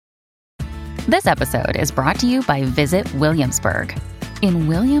This episode is brought to you by Visit Williamsburg. In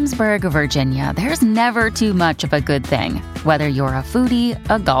Williamsburg, Virginia, there's never too much of a good thing. Whether you're a foodie,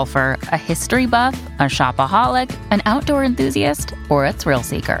 a golfer, a history buff, a shopaholic, an outdoor enthusiast, or a thrill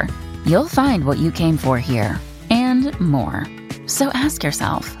seeker, you'll find what you came for here and more. So ask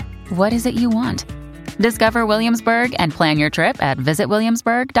yourself, what is it you want? Discover Williamsburg and plan your trip at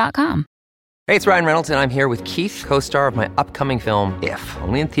visitwilliamsburg.com. Hey, it's Ryan Reynolds, and I'm here with Keith, co-star of my upcoming film, If,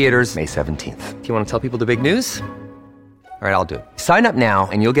 only in theaters May 17th. Do you want to tell people the big news? All right, I'll do it. Sign up now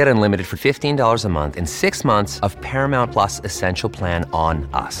and you'll get unlimited for $15 a month and 6 months of Paramount Plus Essential Plan on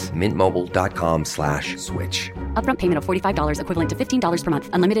us. MintMobile.com/switch. Upfront payment of $45 equivalent to $15 per month.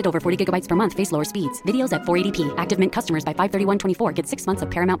 Unlimited over 40 gigabytes per month. Face lower speeds. Videos at 480p. Active Mint customers by 531.24 get 6 months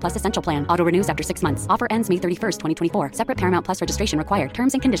of Paramount Plus Essential Plan. Auto renews after 6 months. Offer ends May 31st, 2024. Separate Paramount Plus registration required.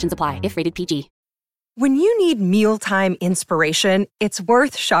 Terms and conditions apply if rated PG. When you need mealtime inspiration, it's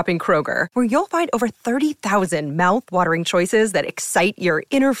worth shopping Kroger, where you'll find over 30,000 mouth-watering choices that excite your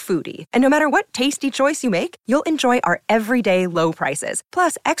inner foodie. And no matter what tasty choice you make, you'll enjoy our everyday low prices,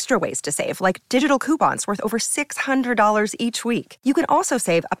 plus extra ways to save, like digital coupons worth over $600 each week. You can also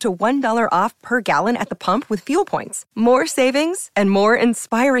save up to $1 off per gallon at the pump with fuel points. More savings and more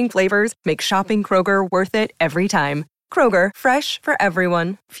inspiring flavors make shopping Kroger worth it every time. Kroger, fresh for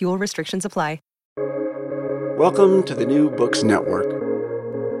everyone. Fuel restrictions apply. Welcome to the New Books Network.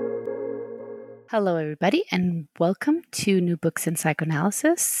 Hello, everybody, and welcome to New Books in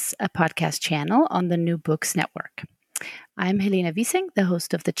Psychoanalysis, a podcast channel on the New Books Network. I'm Helena Wiesing, the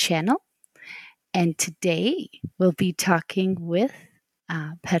host of the channel, and today we'll be talking with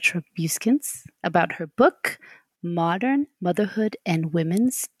Petra Bueskens about her book, Modern Motherhood and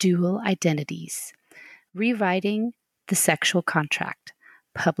Women's Dual Identities, Rewriting the Sexual Contract,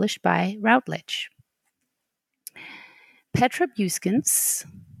 published by Routledge. Petra Bueskens,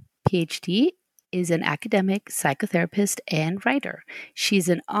 PhD, is an academic, psychotherapist, and writer. She's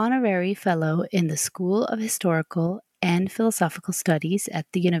an honorary fellow in the School of Historical and Philosophical Studies at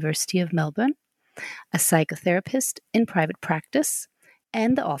the University of Melbourne, a psychotherapist in private practice,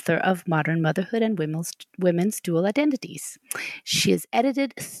 and the author of Modern Motherhood and Women's Dual Identities. She has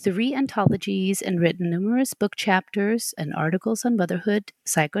edited 3 anthologies and written numerous book chapters and articles on motherhood,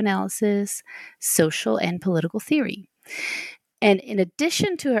 psychoanalysis, social and political theory. And in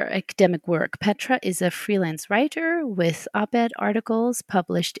addition to her academic work, Petra is a freelance writer with op-ed articles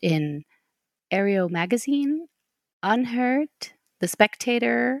published in Aereo Magazine, Unheard, The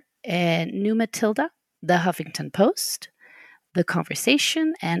Spectator, and New Matilda, The Huffington Post, The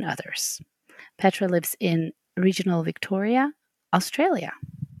Conversation, and others. Petra lives in regional Victoria, Australia.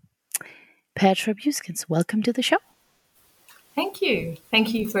 Petra Bueskens, welcome to the show. Thank you.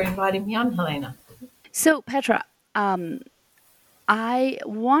 Thank you for inviting me on, Helena. So, Petra, I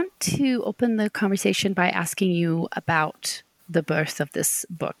want to open the conversation by asking you about the birth of this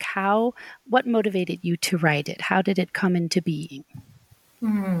book. What motivated you to write it? How did it come into being?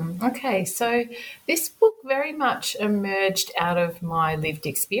 Okay, so this book very much emerged out of my lived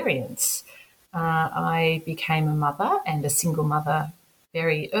experience. I became a mother, and a single mother,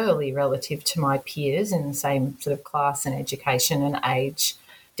 very early relative to my peers in the same sort of class and education and age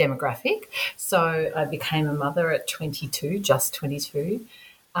demographic. So I became a mother at 22, just 22.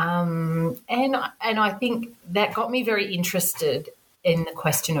 And I think that got me very interested in the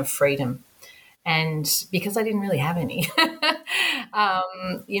question of freedom. And because I didn't really have any,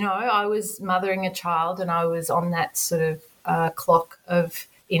 I was mothering a child and I was on that sort of clock of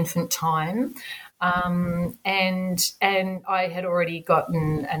infant time. And I had already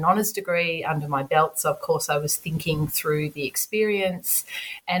gotten an honours degree under my belt. So, of course, I was thinking through the experience.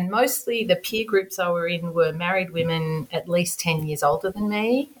 And mostly the peer groups I were in were married women at least 10 years older than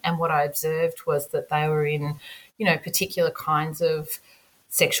me. And what I observed was that they were in, particular kinds of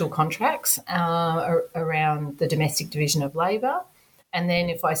sexual contracts around the domestic division of labour. And then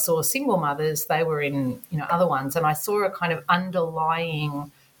if I saw single mothers, they were in, other ones. And I saw a kind of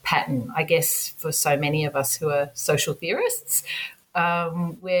underlying pattern, I guess, for so many of us who are social theorists.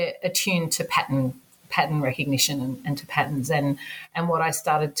 We're attuned to pattern recognition and to patterns. And what I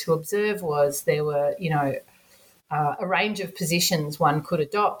started to observe was there were, a range of positions one could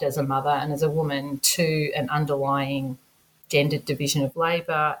adopt as a mother and as a woman to an underlying gendered division of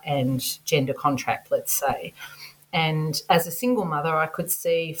labour and gender contract, let's say. And as a single mother, I could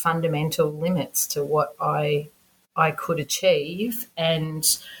see fundamental limits to what I could achieve. And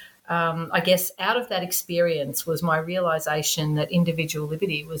I guess out of that experience was my realisation that individual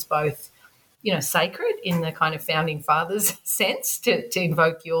liberty was both sacred in the kind of founding fathers sense to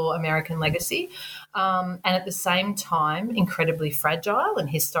invoke your American legacy, and at the same time incredibly fragile and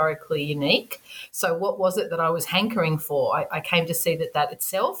historically unique. So what was it that I was hankering for? I came to see that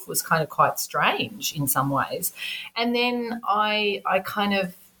itself was kind of quite strange in some ways. And then I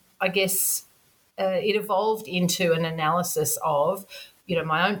guess it evolved into an analysis of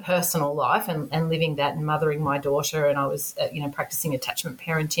my own personal life and living that and mothering my daughter. And I was, practicing attachment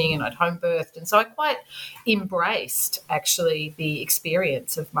parenting, and I'd home birthed. And so I quite embraced actually the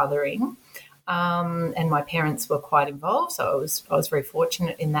experience of mothering. And my parents were quite involved. So I was very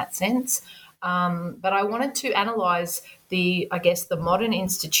fortunate in that sense. But I wanted to analyse the modern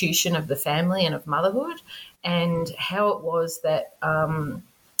institution of the family and of motherhood, and how it was that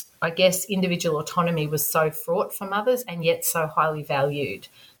individual autonomy was so fraught for mothers and yet so highly valued.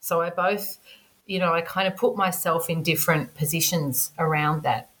 So I kind of put myself in different positions around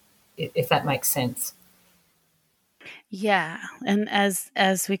that, if that makes sense. Yeah, and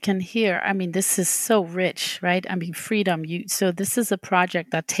as we can hear, I mean, this is so rich, right? I mean, freedom. So this is a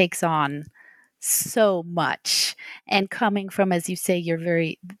project that takes on so much, and coming from, as you say, your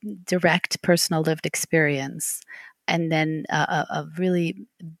very direct personal lived experience, and then a really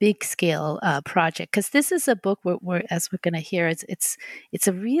big scale project. Because this is a book where, as we're going to hear, it's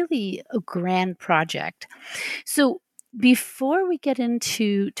a really grand project. So before we get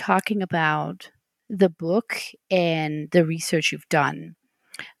into talking about the book and the research you've done,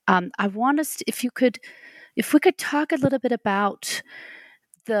 I want us to, if we could talk a little bit about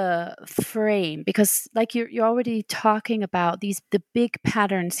the frame, because like you're already talking about the big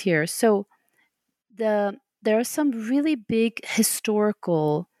patterns here. So there are some really big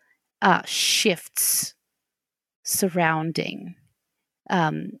historical shifts surrounding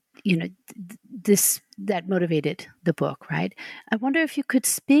this that motivated the book, right? I wonder if you could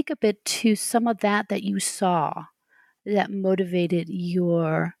speak a bit to some of that you saw that motivated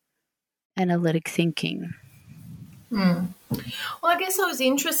your analytic thinking. Well, I guess I was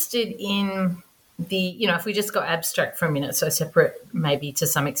interested in if we just go abstract for a minute, so separate maybe to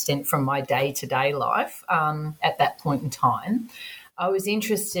some extent from my day-to-day life at that point in time, I was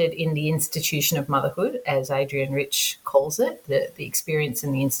interested in the institution of motherhood, as Adrienne Rich calls it, the experience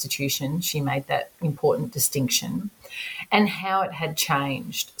in the institution. She made that important distinction, and how it had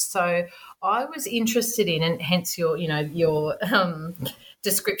changed. So I was interested in, and hence your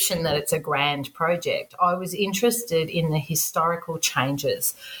description that it's a grand project, I was interested in the historical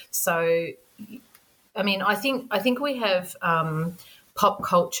changes. So, I mean, I think we have pop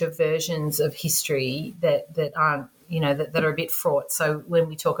culture versions of history that aren't, that are a bit fraught. So when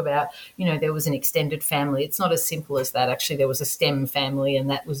we talk about, there was an extended family, it's not as simple as that. Actually, there was a STEM family, and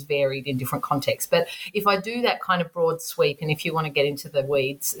that was varied in different contexts. But if I do that kind of broad sweep, and if you want to get into the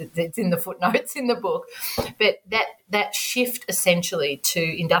weeds, it's in the footnotes in the book, but that shift essentially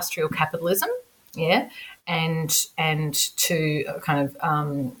to industrial capitalism, and to kind of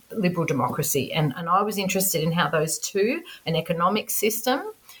liberal democracy. And I was interested in how those two, an economic system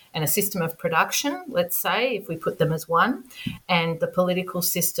and a system of production, let's say, if we put them as one, and the political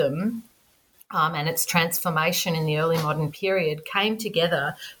system and its transformation in the early modern period came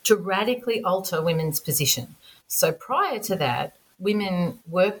together to radically alter women's position. So prior to that, women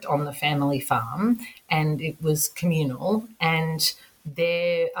worked on the family farm, and it was communal, and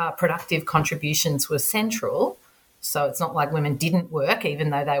their productive contributions were central. So it's not like women didn't work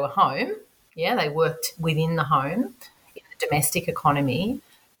even though they were home. Yeah, they worked within the home, in the domestic economy.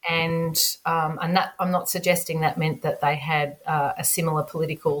 And that, I'm not suggesting that meant that they had a similar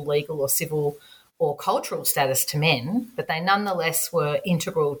political, legal or civil or cultural status to men, but they nonetheless were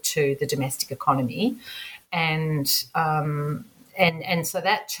integral to the domestic economy. And so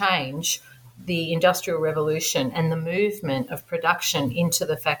that change, the Industrial Revolution and the movement of production into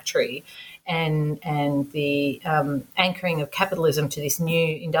the factory and the anchoring of capitalism to this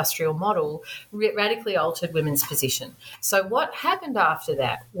new industrial model radically altered women's position. So what happened after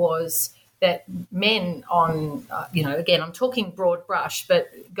that was that men on, again, I'm talking broad brush,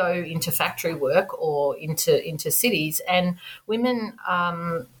 but go into factory work or into cities, and women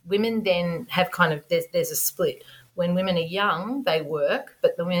then have kind of, there's a split. When women are young, they work,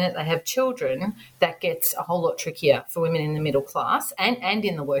 but the minute they have children, that gets a whole lot trickier for women in the middle class and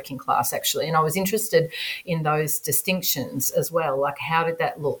in the working class, actually. And I was interested in those distinctions as well, like how did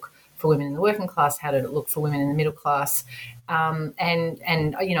that look for women in the working class? How did it look for women in the middle class? And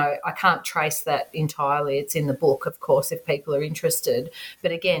I can't trace that entirely. It's in the book, of course, if people are interested.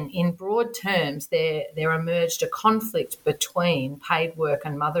 But again, in broad terms, there emerged a conflict between paid work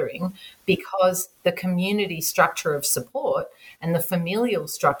and mothering because the community structure of support and the familial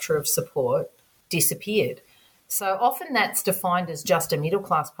structure of support disappeared. So often that's defined as just a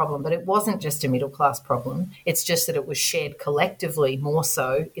middle-class problem, but it wasn't just a middle-class problem. It's just that it was shared collectively more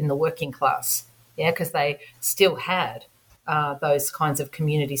so in the working class, because they still had those kinds of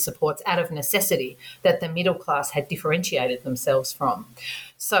community supports out of necessity that the middle class had differentiated themselves from.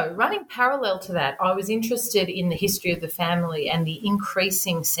 So running parallel to that, I was interested in the history of the family and the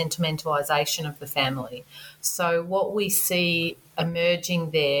increasing sentimentalisation of the family. So what we see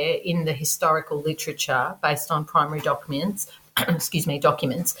emerging there in the historical literature based on primary documents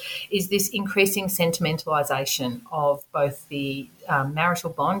is this increasing sentimentalisation of both the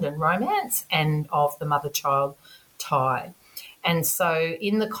marital bond and romance and of the mother-child tie. And so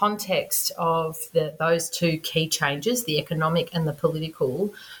in the context of those two key changes, the economic and the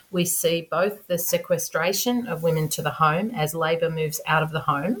political, we see both the sequestration of women to the home as labour moves out of the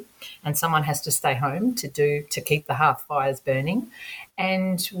home and someone has to stay home to keep the hearth fires burning.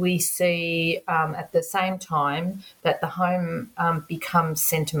 And we see at the same time that the home becomes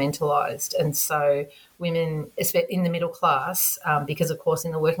sentimentalised. And so women, especially in the middle class, because of course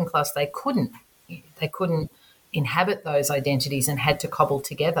in the working class they couldn't inhabit those identities and had to cobble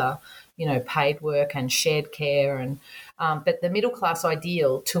together, paid work and shared care. And but the middle class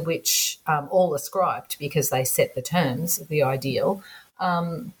ideal to which all ascribed, because they set the terms of the ideal,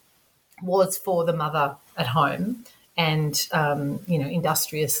 was for the mother at home and,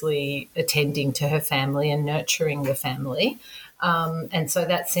 industriously attending to her family and nurturing the family. And so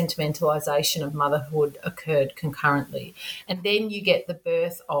that sentimentalisation of motherhood occurred concurrently. And then you get the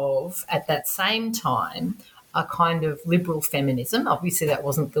birth of, at that same time, a kind of liberal feminism. Obviously, that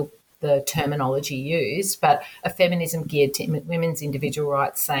wasn't the terminology used, but a feminism geared to women's individual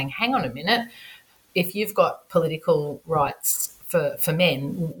rights, saying, hang on a minute, if you've got political rights for men,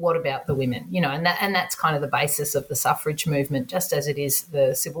 what about the women? And that's kind of the basis of the suffrage movement, just as it is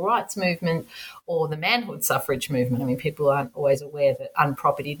the civil rights movement or the manhood suffrage movement. I mean, people aren't always aware that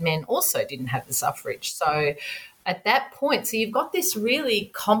unpropertied men also didn't have the suffrage. So at that point, so you've got this really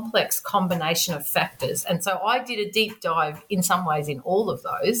complex combination of factors. And so I did a deep dive in some ways in all of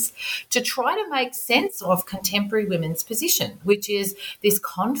those to try to make sense of contemporary women's position, which is this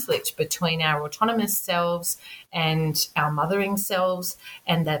conflict between our autonomous selves and our mothering selves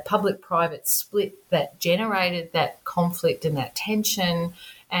and that public-private split that generated that conflict and that tension.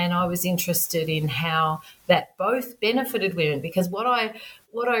 And I was interested in how that both benefited women, because what I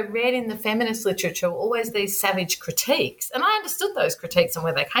read in the feminist literature were always these savage critiques, and I understood those critiques and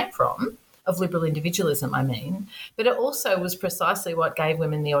where they came from, of liberal individualism, I mean, but it also was precisely what gave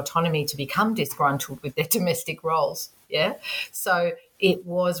women the autonomy to become disgruntled with their domestic roles, So it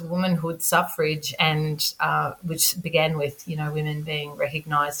was womanhood suffrage, and which began with, women being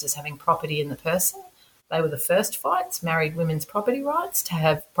recognised as having property in the person. They were the first fights, married women's property rights, to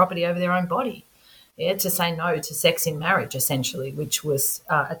have property over their own body, to say no to sex in marriage, essentially, which was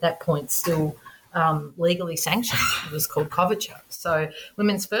at that point still legally sanctioned. It was called coverture. So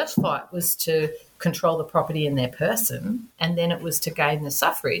women's first fight was to control the property in their person, and then it was to gain the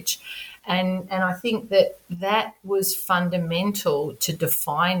suffrage. And I think that was fundamental to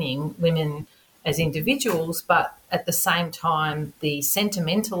defining women as individuals, but at the same time, the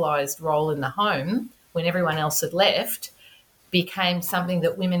sentimentalised role in the home, when everyone else had left, became something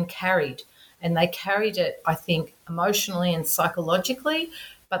that women carried. And they carried it, I think, emotionally and psychologically,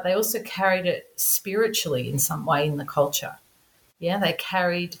 but they also carried it spiritually in some way in the culture. They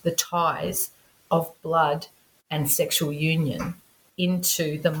carried the ties of blood and sexual union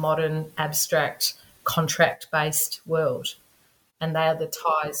into the modern, abstract, contract-based world. And they are the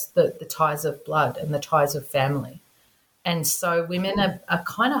ties of blood and the ties of family. And so women are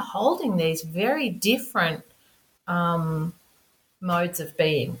kind of holding these very different modes of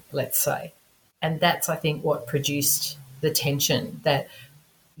being, let's say. And that's, I think, what produced the tension that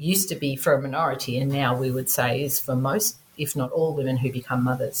used to be for a minority and now we would say is for most, if not all, women who become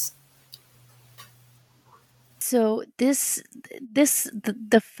mothers. So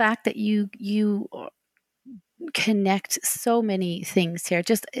the fact that you connect so many things here,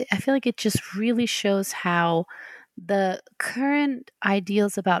 I feel like it just really shows how the current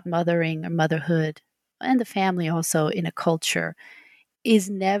ideals about mothering or motherhood and the family also in a culture is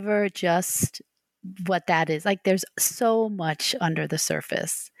never just what that is. Like, there's so much under the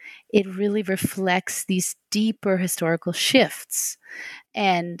surface. It really reflects these deeper historical shifts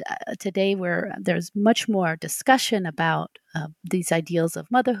And today there's much more discussion about these ideals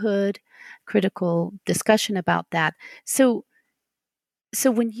of motherhood, critical discussion about that. So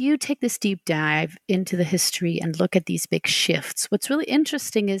when you take this deep dive into the history and look at these big shifts, what's really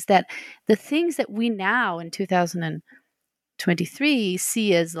interesting is that the things that we now in 2023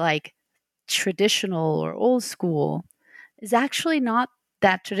 see as like traditional or old school is actually not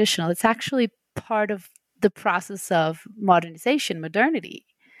that traditional. It's actually part of the process of modernity.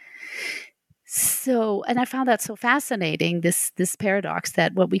 So, and I found that so fascinating, this paradox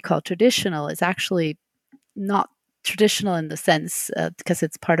that what we call traditional is actually not traditional in the sense because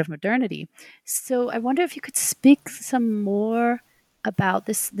it's part of modernity. So I wonder if you could speak some more about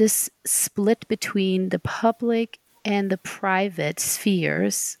this split between the public and the private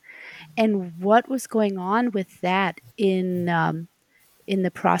spheres, and what was going on with that in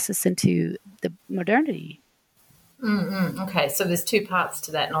the process into the modernity. Okay, so there's two parts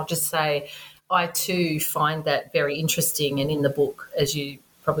to that, and I'll just say I too find that very interesting. And in the book, as you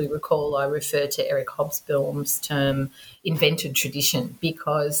probably recall, I refer to Eric Hobsbawm's term invented tradition,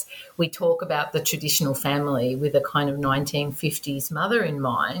 because we talk about the traditional family with a kind of 1950s mother in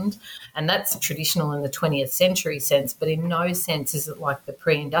mind, and that's traditional in the 20th century sense, but in no sense is it like the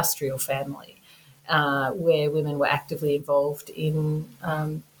pre-industrial family, where women were actively involved in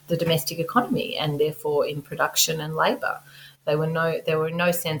the domestic economy and therefore in production and labour. There were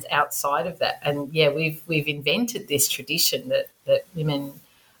no sense outside of that. And yeah, we've invented this tradition that women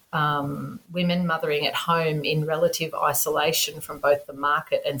mothering at home in relative isolation from both the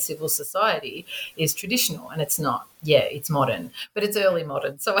market and civil society is traditional, and it's not. Yeah, it's modern, but it's early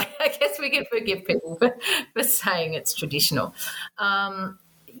modern. So I guess we can forgive people for saying it's traditional. I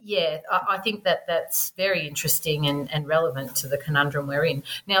think that's very interesting and relevant to the conundrum we're in.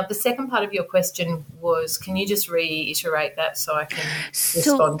 Now, the second part of your question was, can you just reiterate that so I can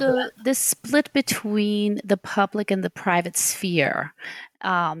respond to that? The split between the public and the private sphere.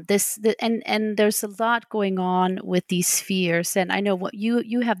 And there's a lot going on with these spheres, and I know what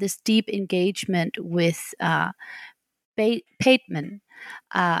you have this deep engagement with Bateman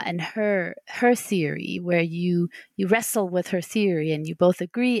and her theory, where you wrestle with her theory and you both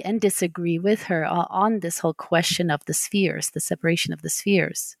agree and disagree with her on this whole question of the spheres, the separation of the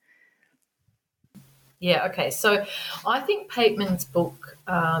spheres. Yeah, okay. So I think Pateman's book,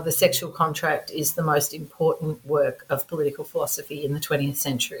 The Sexual Contract, is the most important work of political philosophy in the 20th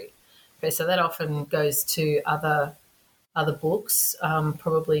century. Okay, so that often goes to other books,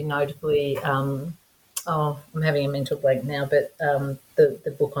 probably notably, I'm having a mental blank now, but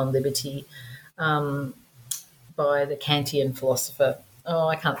the book on liberty by the Kantian philosopher. Oh,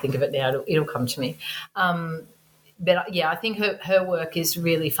 I can't think of it now. It'll come to me. But yeah, I think her work is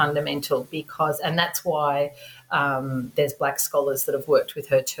really fundamental and that's why there's black scholars that have worked with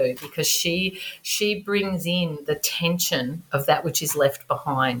her too, because she brings in the tension of that which is left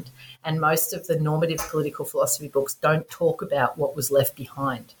behind. And most of the normative political philosophy books don't talk about what was left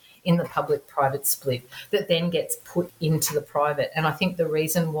behind in the public-private split that then gets put into the private. And I think the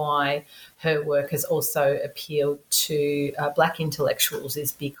reason why her work has also appealed to black intellectuals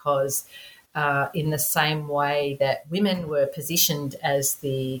is because in the same way that women were positioned as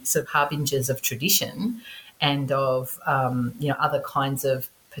the sort of harbingers of tradition and of other kinds of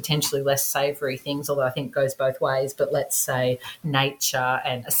potentially less savoury things, although I think goes both ways, but let's say nature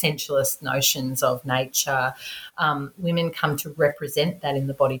and essentialist notions of nature, women come to represent that in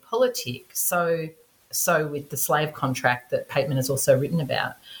the body politic. So with the slave contract that Pateman has also written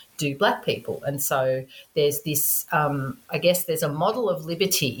about, do black people. And so there's this, I guess there's a model of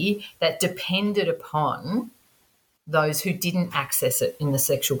liberty that depended upon those who didn't access it in the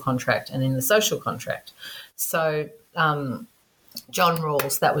sexual contract and in the social contract. So John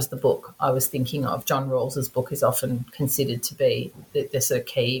Rawls, that was the book I was thinking of. John Rawls's book is often considered to be the sort of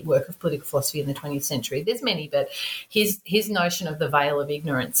key work of political philosophy in the 20th century. There's many, but his notion of the veil of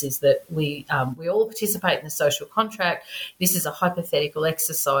ignorance is that we all participate in the social contract. This is a hypothetical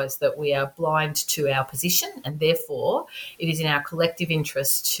exercise that we are blind to our position, and therefore it is in our collective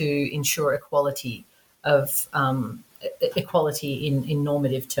interest to ensure equality of equality in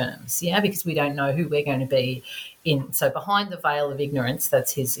normative terms, because we don't know who we're going to be in. So behind the veil of ignorance,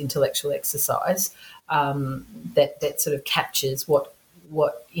 that's his intellectual exercise, that sort of captures what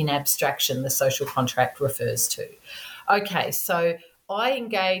in abstraction the social contract refers to. Okay, so I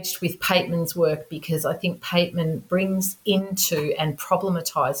engaged with Pateman's work because I think Pateman brings into and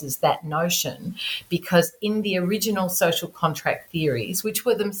problematises that notion, because in the original social contract theories, which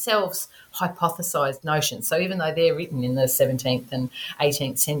were themselves hypothesised notions, so even though they're written in the 17th and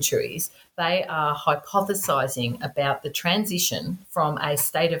 18th centuries, they are hypothesizing about the transition from a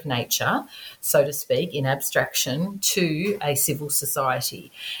state of nature, so to speak, in abstraction, to a civil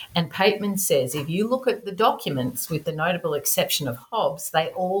society. And Pateman says if you look at the documents, with the notable exception of Hobbes, they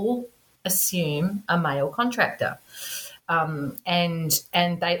all assume a male contractor. And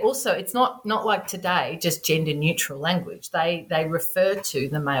they also, it's not like today, just gender neutral language. They refer to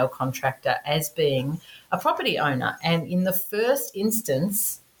the male contractor as being a property owner. And in the first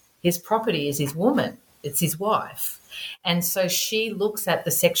instance, his property is his woman, it's his wife. And so she looks at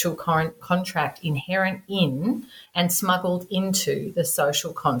the sexual contract inherent in and smuggled into the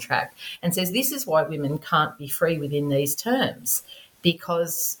social contract and says this is why women can't be free within these terms,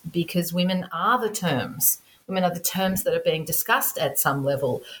 because women are the terms. Women are the terms that are being discussed at some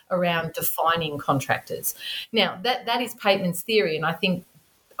level around defining contractors. Now, that is Pateman's theory, and I think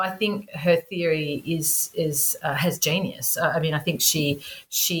her theory has genius. I mean, I think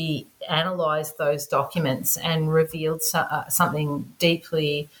she analysed those documents and revealed something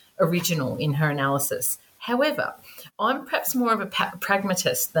deeply original in her analysis. However, I'm perhaps more of a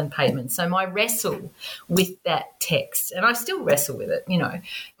pragmatist than Pateman. So my wrestle with that text, and I still wrestle with it,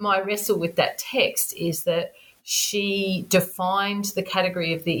 my wrestle with that text is that she defined the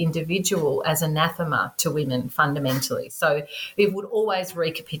category of the individual as anathema to women fundamentally. So it would always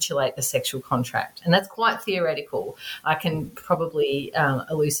recapitulate the sexual contract. And that's quite theoretical. I can probably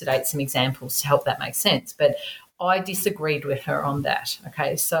elucidate some examples to help that make sense. But I disagreed with her on that.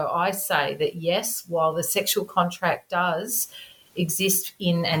 Okay, so I say that yes, while the sexual contract does exist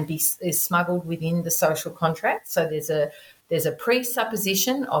in and is smuggled within the social contract, so there's a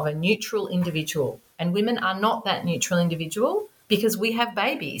presupposition of a neutral individual, and women are not that neutral individual because we have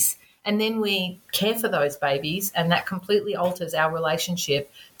babies and then we care for those babies, and that completely alters our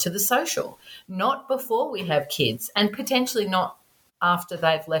relationship to the social. Not before we have kids, and potentially not after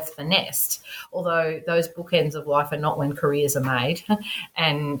they've left the nest, although those bookends of life are not when careers are made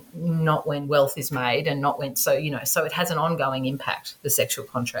and not when wealth is made and not when, so it has an ongoing impact, the sexual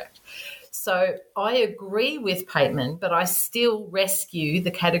contract. So I agree with Pateman, but I still rescue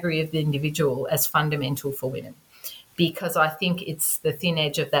the category of the individual as fundamental for women, because I think it's the thin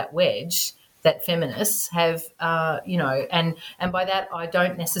edge of that wedge that feminists have, and by that I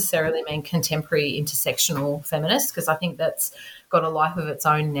don't necessarily mean contemporary intersectional feminists, because I think that's got a life of its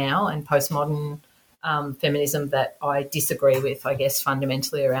own now, and postmodern feminism that I disagree with, I guess,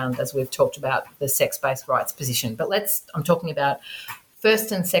 fundamentally around, as we've talked about, the sex-based rights position. But I'm talking about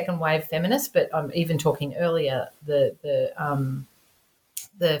first and second wave feminists, but I'm even talking earlier, the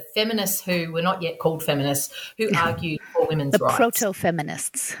feminists who were not yet called feminists, who argued for women's rights. The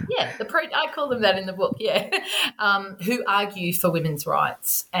proto-feminists. Yeah, I call them that in the book, yeah, who argue for women's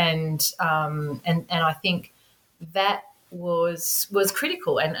rights. And I think that was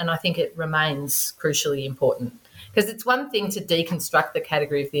critical, and I think it remains crucially important, because it's one thing to deconstruct the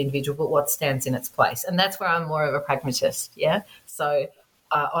category of the individual, but what stands in its place. And that's where I'm more of a pragmatist, yeah? So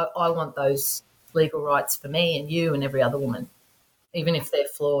I want those legal rights for me and you and every other woman, even if they're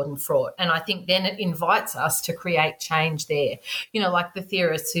flawed and fraught. And I think then it invites us to create change there. Like the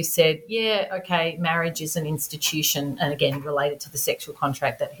theorists who said, yeah, okay, marriage is an institution, and again, related to the sexual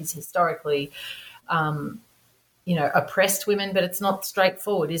contract, that has historically, oppressed women, but it's not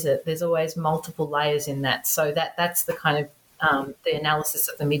straightforward, is it? There's always multiple layers in that. So that's the kind of the analysis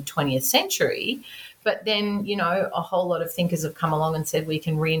of the mid-20th century. But then, a whole lot of thinkers have come along and said we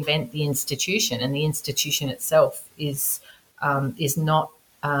can reinvent the institution, and the institution itself is not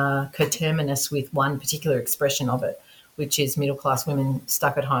coterminous with one particular expression of it, which is middle-class women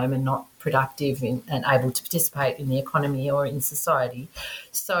stuck at home and not productive and able to participate in the economy or in society.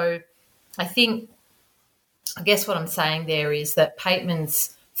 So I guess what I'm saying there is that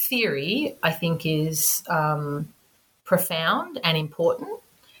Pateman's theory, I think, is profound and important,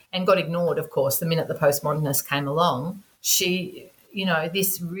 and got ignored, of course, the minute the postmodernists came along.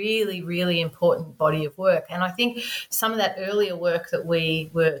 This really, really important body of work. And I think some of that earlier work that we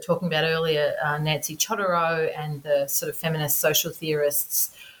were talking about earlier, Nancy Chodorow and the sort of feminist social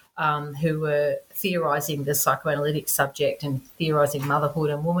theorists who were theorising the psychoanalytic subject and theorising motherhood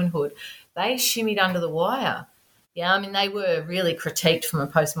and womanhood, they shimmied under the wire. Yeah, I mean, they were really critiqued from a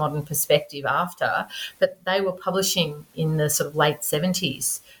postmodern perspective after, but they were publishing in the sort of late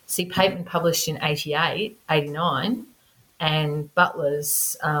 70s. See, Pateman published in 88, 89, and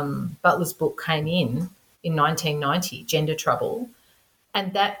Butler's book came in 1990, Gender Trouble,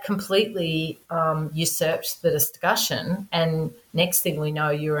 and that completely usurped the discussion. And next thing we know,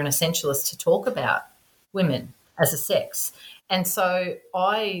 you're an essentialist to talk about women as a sex. And so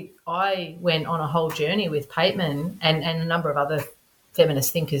I went on a whole journey with Pateman and a number of other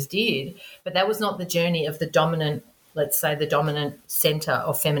feminist thinkers did, but that was not the journey of the dominant, let's say, the dominant centre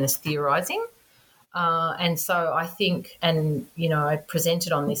of feminist theorising. And so I think, and, I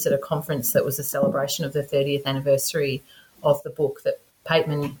presented on this at a conference that was a celebration of the 30th anniversary of the book that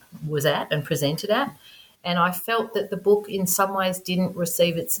Pateman was at and presented at. And I felt that the book in some ways didn't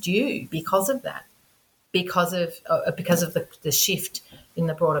receive its due because of that, because of the shift in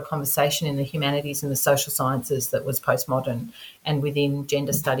the broader conversation in the humanities and the social sciences that was postmodern, and within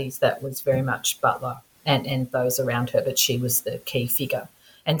gender studies that was very much Butler and those around her, but she was the key figure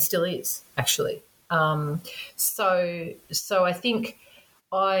and still is, actually. So I think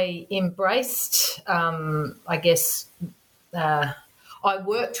I embraced, I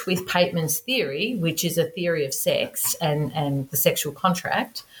worked with Pateman's theory, which is a theory of sex and the sexual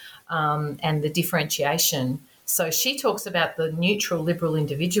contract, and the differentiation. So she talks about the neutral liberal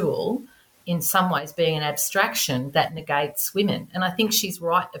individual in some ways being an abstraction that negates women. And I think she's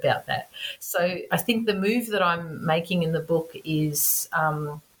right about that. So I think the move that I'm making in the book is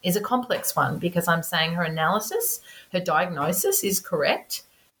a complex one, because I'm saying her analysis, her diagnosis is correct,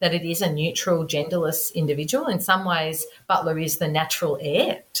 that it is a neutral, genderless individual. In some ways, Butler is the natural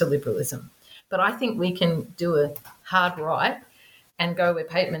heir to liberalism. But I think we can do a hard right and go where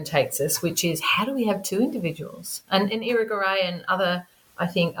Pateman takes us, which is, how do we have two individuals? And Irigaray and other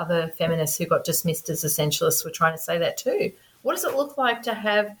feminists who got dismissed as essentialists were trying to say that too. What does it look like to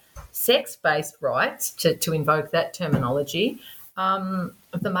have sex-based rights, to invoke that terminology, of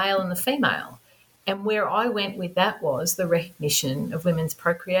the male and the female? And where I went with that was the recognition of women's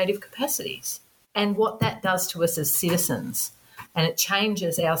procreative capacities and what that does to us as citizens. And it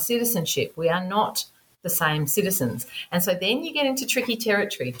changes our citizenship. We are not the same citizens. And so then you get into tricky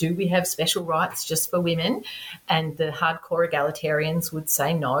territory. Do we have special rights just for women? And the hardcore egalitarians would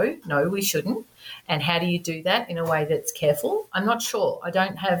say, no, we shouldn't. And how do you do that in a way that's careful? I'm not sure. I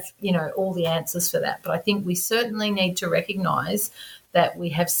don't have, all the answers for that. But I think we certainly need to recognise that we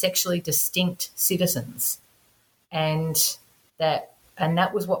have sexually distinct citizens. And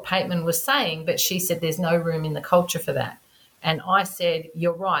that was what Pateman was saying, but she said there's no room in the culture for that. And I said,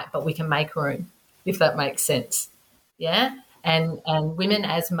 you're right, but we can make room, if that makes sense. Yeah? And women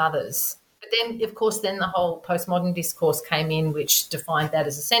as mothers. But then, of course, the whole postmodern discourse came in, which defined that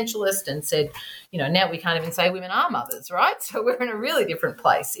as essentialist and said, now we can't even say women are mothers, right? So we're in a really different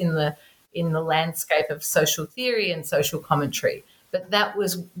place in the landscape of social theory and social commentary. But that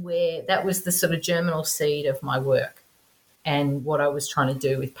was the sort of germinal seed of my work and what I was trying to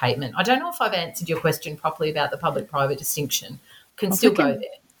do with Pateman. I don't know if I've answered your question properly about the public-private distinction. Go there.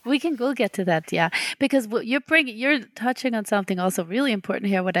 We'll get to that, yeah, because you're touching on something also really important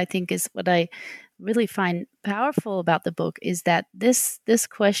here. What I think is what I really find powerful about the book is that this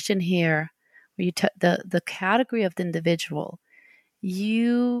question here, where you the category of the individual,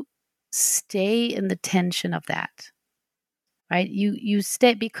 you stay in the tension of that, right? You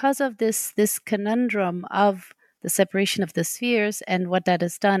stay because of this conundrum of the separation of the spheres and what that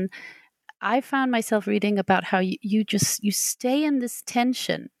has done. I found myself reading about how you stay in this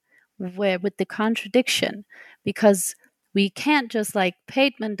tension with the contradiction, because we can't just, like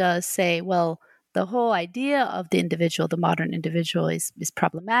Pateman does, say, well, the whole idea of the individual, the modern individual, is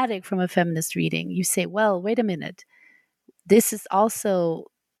problematic from a feminist reading. You say, well, wait a minute, this is also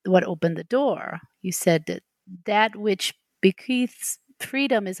what opened the door. You said that which bequeaths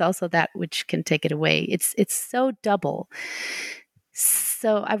freedom is also that which can take it away. It's so double.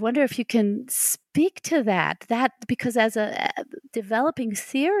 So I wonder if you can speak to that because as a developing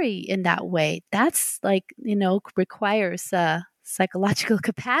theory in that way, that's requires a psychological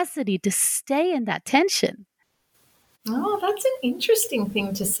capacity to stay in that tension. Oh, that's an interesting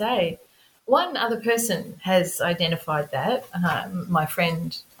thing to say. One other person has identified that, my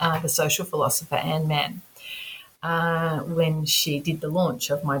friend, the social philosopher Anne Mann, when she did the launch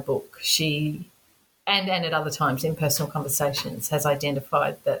of my book. She and at other times in personal conversations has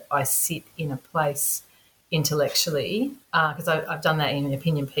identified that I sit in a place intellectually, because I've done that in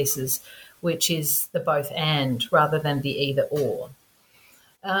opinion pieces, which is the both and rather than the either or.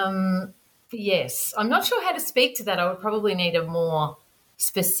 Yes, I'm not sure how to speak to that. I would probably need a more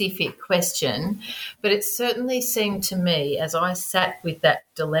specific question, but it certainly seemed to me, as I sat with that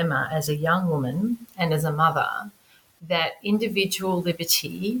dilemma as a young woman and as a mother, that individual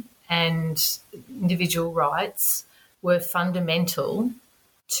liberty and individual rights were fundamental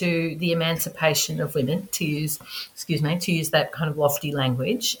to the emancipation of women, to use that kind of lofty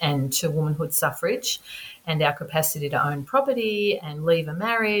language, and to womanhood suffrage and our capacity to own property and leave a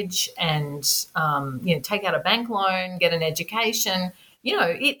marriage and take out a bank loan, get an education.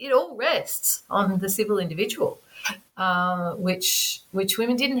 It all rests on the civil individual. which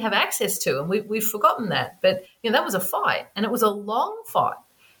women didn't have access to, and we've forgotten that. But that was a fight, and it was a long fight.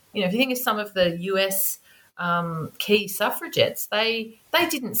 If you think of some of the US key suffragettes, they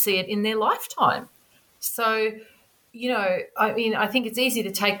didn't see it in their lifetime. So, I think it's easy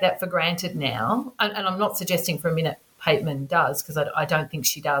to take that for granted now, and I'm not suggesting for a minute Pateman does, because I don't think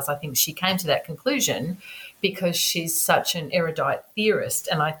she does. I think she came to that conclusion because she's such an erudite theorist,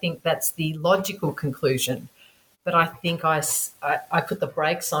 and I think that's the logical conclusion. But I think I put the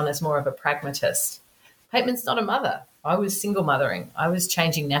brakes on as more of a pragmatist. Pateman's not a mother. I was single mothering. I was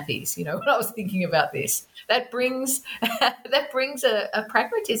changing nappies, when I was thinking about this. That brings a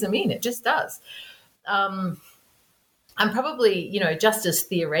pragmatism in. It just does. I'm probably, just as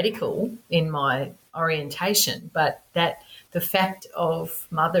theoretical in my orientation, but that the fact of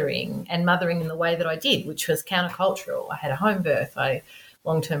mothering and mothering in the way that I did, which was countercultural. I had a home birth. I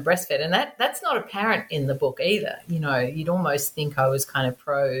long-term breastfed, and that's not apparent in the book either. You'd almost think I was kind of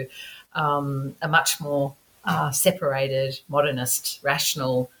pro a much more separated, modernist,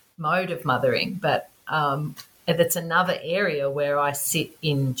 rational mode of mothering, but that's another area where I sit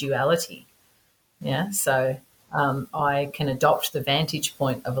in duality. Yeah, so I can adopt the vantage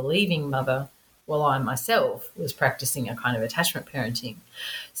point of a leaving mother while I myself was practicing a kind of attachment parenting.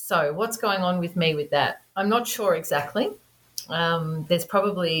 So what's going on with me with that? I'm not sure exactly. There's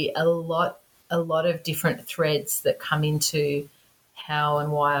probably a lot of different threads that come into how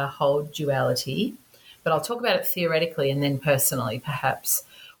and why I hold duality, but I'll talk about it theoretically and then personally, perhaps.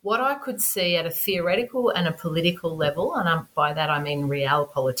 What I could see at a theoretical and a political level, and by that I mean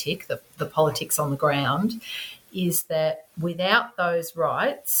realpolitik, the politics on the ground, is that without those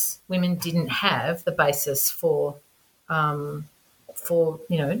rights, women didn't have the basis for their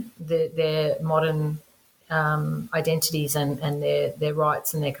modern identities and their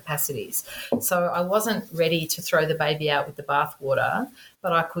rights and their capacities. So I wasn't ready to throw the baby out with the bathwater,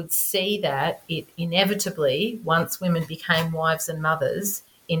 but I could see that it inevitably, once women became wives and mothers,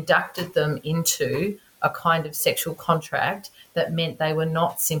 inducted them into a kind of sexual contract that meant they were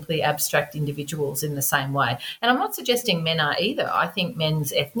not simply abstract individuals in the same way. And I'm not suggesting men are either. I think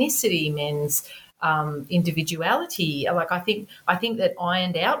men's ethnicity, men's individuality, I think that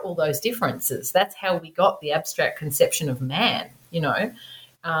ironed out all those differences. That's how we got the abstract conception of man,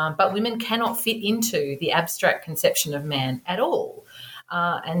 but women cannot fit into the abstract conception of man at all.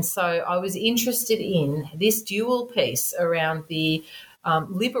 And so I was interested in this dual piece around the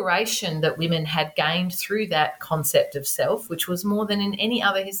liberation that women had gained through that concept of self, which was more than in any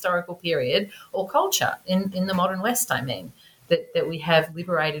other historical period or culture in the modern West, I mean, that we have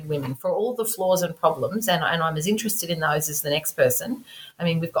liberated women for all the flaws and problems, and I'm as interested in those as the next person. I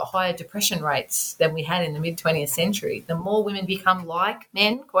mean, we've got higher depression rates than we had in the mid-20th century. The more women become like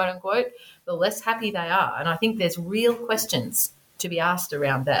men, quote unquote, the less happy they are. And I think there's real questions to be asked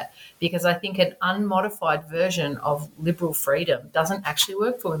around that, because I think an unmodified version of liberal freedom doesn't actually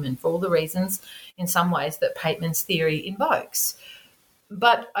work for women for all the reasons in some ways that Pateman's theory invokes.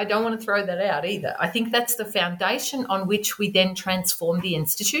 But I don't want to throw that out either. I think that's the foundation on which we then transform the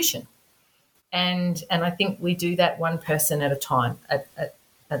institution. And I think we do that one person at a time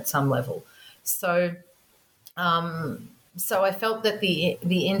at some level. So I felt that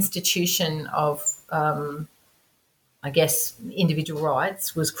the institution of individual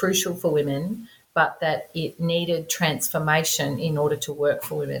rights was crucial for women, but that it needed transformation in order to work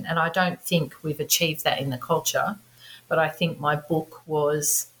for women. And I don't think we've achieved that in the culture, but I think my book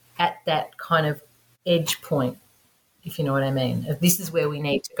was at that kind of edge point, if you know what I mean. This is where we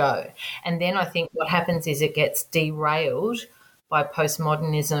need to go. And then I think what happens is it gets derailed by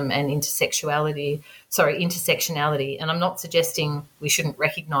postmodernism and intersectionality. And I'm not suggesting we shouldn't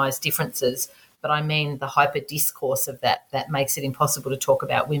recognise differences, but I mean the hyper discourse of that makes it impossible to talk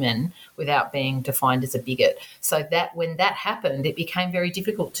about women without being defined as a bigot. So that when that happened, it became very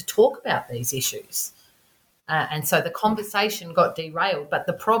difficult to talk about these issues. And so the conversation got derailed, but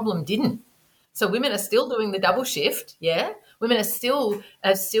the problem didn't. So women are still doing the double shift, yeah? Women have still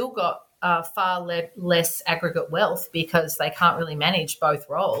got far less aggregate wealth because they can't really manage both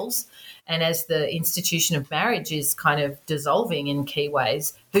roles. And as the institution of marriage is kind of dissolving in key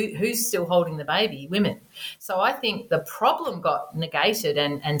ways, who's still holding the baby? Women. So I think the problem got negated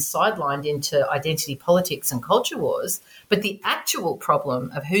and sidelined into identity politics and culture wars, but the actual problem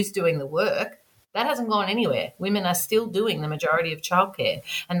of who's doing the work, that hasn't gone anywhere. Women are still doing the majority of childcare,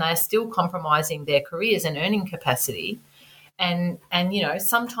 and they are still compromising their careers and earning capacity. And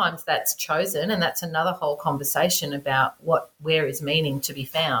sometimes that's chosen, and that's another whole conversation about where is meaning to be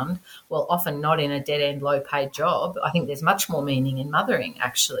found. Well, often not in a dead-end, low-paid job. I think there's much more meaning in mothering,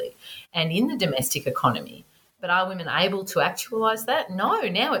 actually, and in the domestic economy. But are women able to actualise that? No,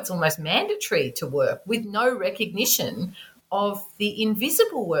 now it's almost mandatory to work with no recognition of the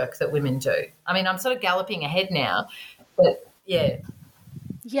invisible work that women do. I mean, I'm sort of galloping ahead now, but yeah.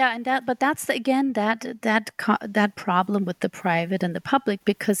 Yeah, and that's again that problem with the private and the public,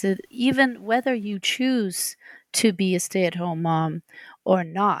 because even whether you choose to be a stay-at-home mom or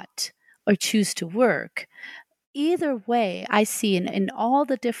not, or choose to work, either way, I see in all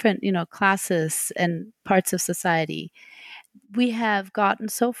the different classes and parts of society, we have gotten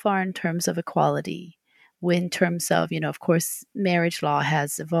so far in terms of equality. In terms of, of course, marriage law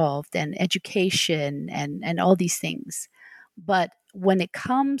has evolved, and education, and all these things. But when it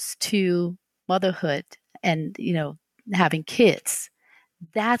comes to motherhood and, having kids,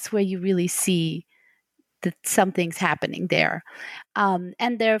 that's where you really see that something's happening there.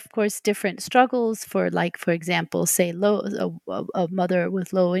 And there are, of course, different struggles for, like, for example, say a mother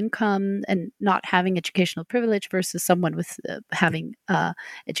with low income and not having educational privilege versus someone with having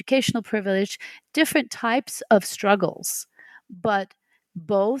educational privilege, different types of struggles, but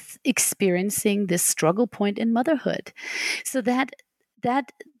both experiencing this struggle point in motherhood. So that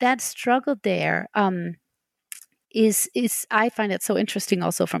struggle there, is I find it so interesting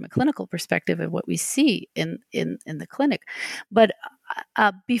also from a clinical perspective of what we see in the clinic. But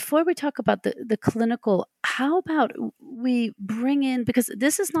before we talk about the clinical, how about we bring in, because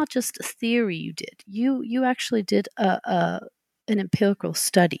this is not just a theory you actually did an empirical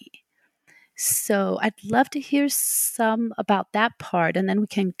study. So I'd love to hear some about that part, and then we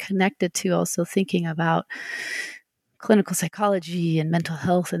can connect it to also thinking about clinical psychology and mental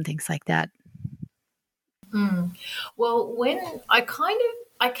health and things like that. Well, when I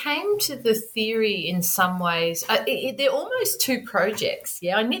came to the theory in some ways, they're almost two projects.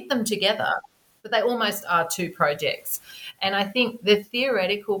 Yeah, I knit them together, but they almost are two projects. And I think the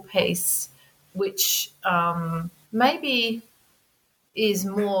theoretical piece, which maybe is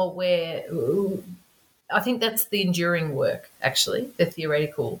more where I think that's the enduring work, actually, the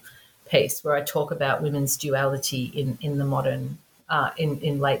theoretical piece, where I talk about women's duality in the modern,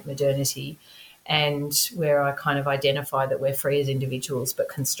 in late modernity, and where I kind of identify that we're free as individuals but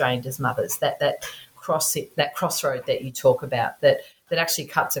constrained as mothers. That crossroad that you talk about, that actually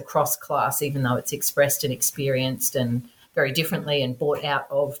cuts across class, even though it's expressed and experienced and very differently and bought out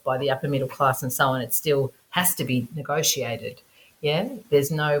of by the upper middle class and so on, it still has to be negotiated. Yeah,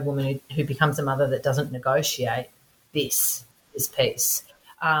 there's no woman who becomes a mother that doesn't negotiate this piece.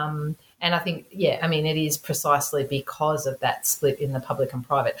 And I think, it is precisely because of that split in the public and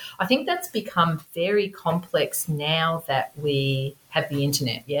private. I think that's become very complex now that we have the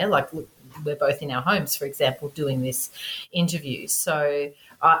internet, like we're both in our homes, for example, doing this interview. So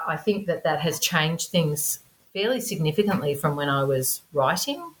I think that has changed things fairly significantly from when I was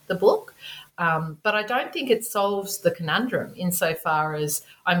writing the book. But I don't think it solves the conundrum insofar as,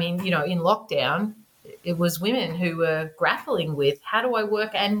 in lockdown, it was women who were grappling with, how do I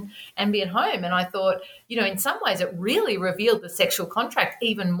work and be at home? And I thought, in some ways it really revealed the sexual contract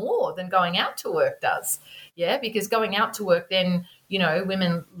even more than going out to work does. Yeah, because going out to work then,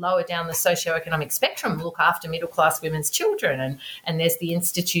 women lower down the socioeconomic spectrum look after middle-class women's children, and there's the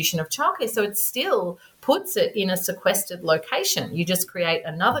institution of childcare. So it still puts it in a sequestered location. You just create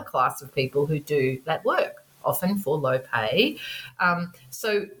another class of people who do that work, often for low pay.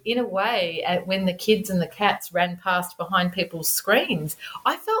 So in a way, when the kids and the cats ran past behind people's screens,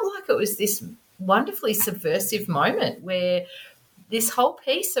 I felt like it was this wonderfully subversive moment where this whole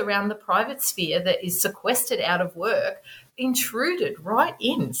piece around the private sphere that is sequestered out of work intruded right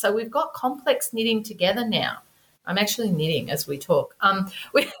in. So we've got complex knitting together now. I'm actually knitting as we talk.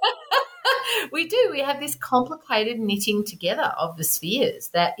 We do. We have this complicated knitting together of the spheres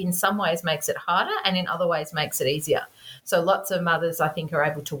that in some ways makes it harder and in other ways makes it easier. So lots of mothers, I think, are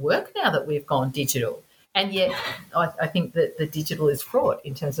able to work now that we've gone digital. And yet I think that the digital is fraught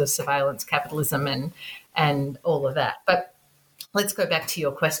in terms of surveillance capitalism and all of that. But let's go back to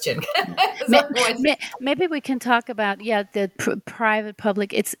your question. Maybe we can talk about, the private,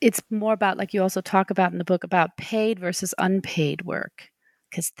 public. It's more about, like you also talk about in the book, about paid versus unpaid work.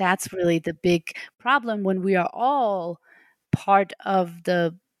 Because that's really the big problem when we are all part of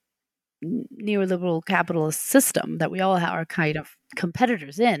the neoliberal capitalist system that we all are kind of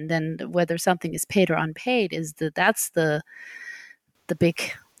competitors in. Then whether something is paid or unpaid that's the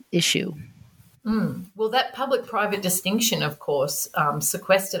big issue. Well, that public-private distinction, of course,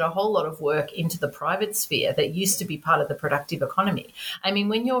 sequestered a whole lot of work into the private sphere that used to be part of the productive economy. I mean,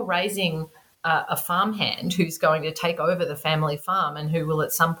 when you're raising a farmhand who's going to take over the family farm and who will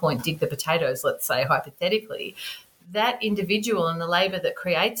at some point dig the potatoes, let's say hypothetically, that individual and the labour that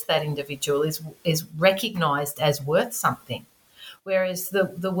creates that individual is recognised as worth something. Whereas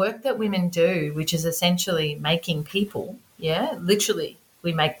the work that women do, which is essentially making people, literally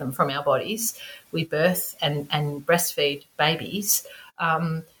we make them from our bodies, we birth and breastfeed babies,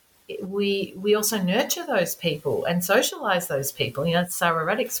 we also nurture those people and socialise those people. It's Sarah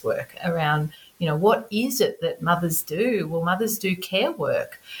Raddick's work around, what is it that mothers do? Well, mothers do care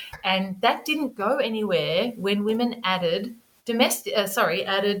work. And that didn't go anywhere when women added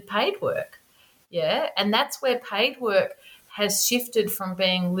added paid work. Yeah. And that's where paid work has shifted from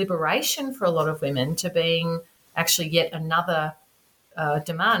being liberation for a lot of women to being actually yet another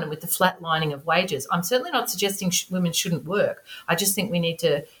demand. And with the flatlining of wages, I'm certainly not suggesting women shouldn't work. I just think we need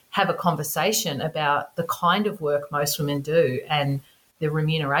to have a conversation about the kind of work most women do and the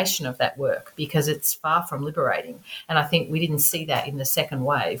remuneration of that work, because it's far from liberating. And I think we didn't see that in the second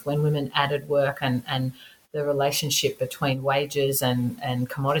wave when women added work and the relationship between wages and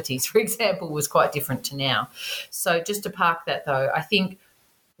commodities, for example, was quite different to now. So just to park that, though, I think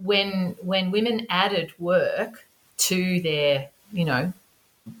when women added work to their,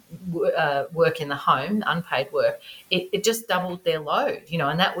 work in the home, unpaid work, it just doubled their load,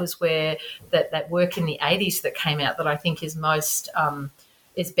 and that was where that work in the 80s that came out that I think is most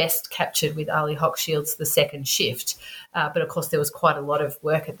is best captured with Ali Hochschild's The Second Shift. But, of course, there was quite a lot of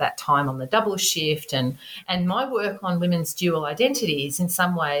work at that time on the double shift, and my work on women's dual identities in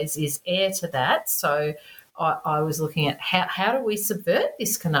some ways is heir to that. So I was looking at how do we subvert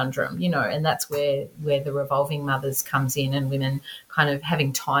this conundrum, and that's where the revolving mothers comes in, and women kind of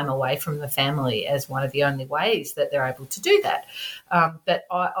having time away from the family as one of the only ways that they're able to do that. But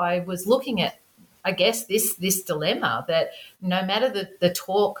I was looking at, I guess, this dilemma that no matter the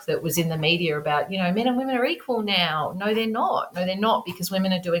talk that was in the media about, men and women are equal now. No, they're not. No, they're not, because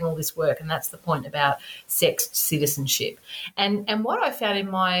women are doing all this work, and that's the point about sexed citizenship. And what I found in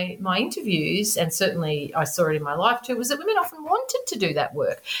my interviews, and certainly I saw it in my life too, was that women often wanted to do that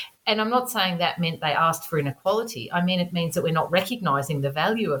work. And I'm not saying that meant they asked for inequality. I mean, it means that we're not recognising the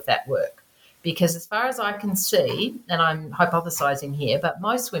value of that work. Because as far as I can see, and I'm hypothesising here, but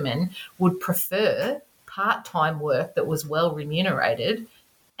most women would prefer part-time work that was well remunerated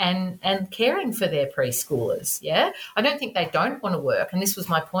and caring for their preschoolers, yeah? I don't think they don't want to work, and this was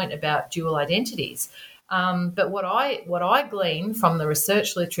my point about dual identities. But what I glean from the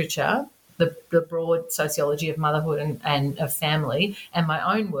research literature, the broad sociology of motherhood and of family, and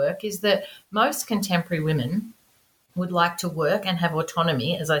my own work, is that most contemporary women would like to work and have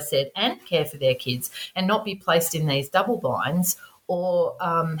autonomy, as I said, and care for their kids and not be placed in these double binds or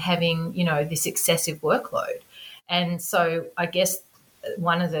having, this excessive workload. And so I guess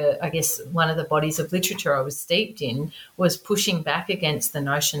one of the bodies of literature I was steeped in was pushing back against the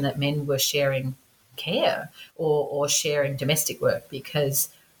notion that men were sharing care or sharing domestic work, because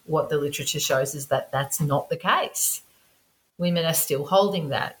what the literature shows is that that's not the case. Women are still holding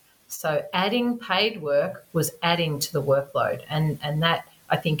that. So adding paid work was adding to the workload, and that,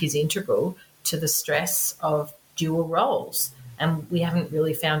 I think, is integral to the stress of dual roles, and we haven't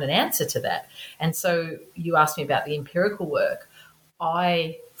really found an answer to that. And so you asked me about the empirical work.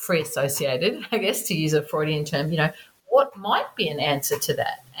 I free associated, I guess, to use a Freudian term, what might be an answer to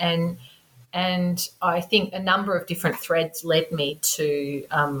that? And I think a number of different threads led me to,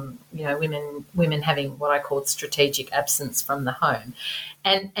 women having what I called strategic absence from the home.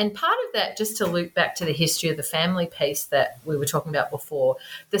 And part of that, just to loop back to the history of the family piece that we were talking about before,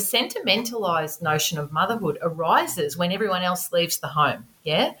 the sentimentalised notion of motherhood arises when everyone else leaves the home,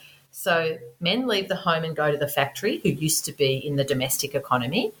 yeah? So men leave the home and go to the factory, who used to be in the domestic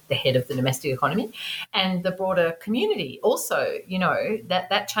economy, the head of the domestic economy, and the broader community also,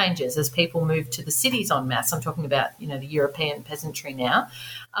 that changes as people move to the cities en masse. I'm talking about, the European peasantry now.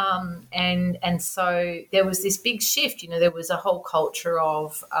 And so there was this big shift, there was a whole culture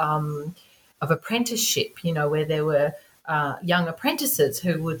of apprenticeship, where there were young apprentices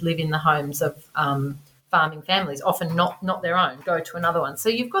who would live in the homes of farming families, often not their own, go to another one. So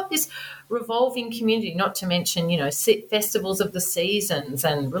you've got this revolving community, not to mention, festivals of the seasons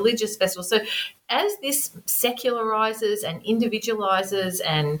and religious festivals. So as this secularizes and individualizes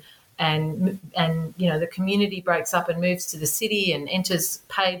and the community breaks up and moves to the city and enters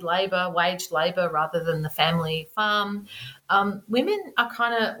paid labour, waged labour rather than the family farm, women are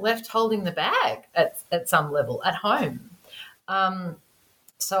kind of left holding the bag at some level at home.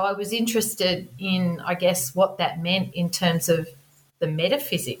 So I was interested in, I guess, what that meant in terms of the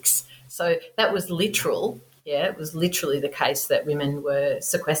metaphysics. So that was literal. Yeah, it was literally the case that women were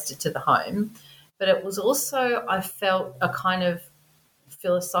sequestered to the home. But it was also, I felt, a kind of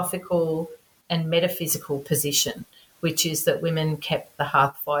philosophical and metaphysical position, which is that women kept the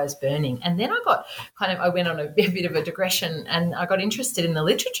hearth fires burning. And then I went on a bit of a digression, and I got interested in the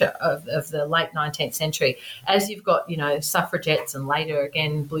literature of the late 19th century, as you've got, suffragettes and later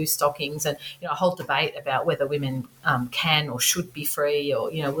again blue stockings, and, a whole debate about whether women can or should be free, or,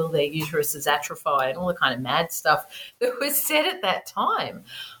 will their uteruses atrophy, and all the kind of mad stuff that was said at that time.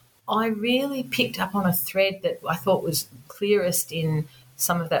 I really picked up on a thread that I thought was clearest in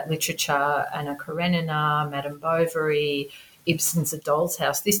some of that literature, Anna Karenina, Madame Bovary, Ibsen's A Doll's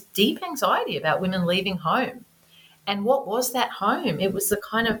House, this deep anxiety about women leaving home. And what was that home? It was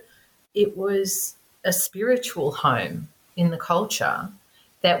it was a spiritual home in the culture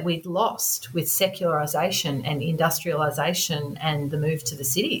that we'd lost with secularization and industrialization and the move to the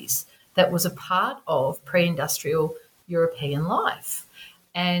cities, that was a part of pre-industrial European life.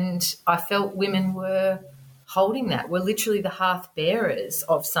 And I felt women were holding that. We're literally the hearth bearers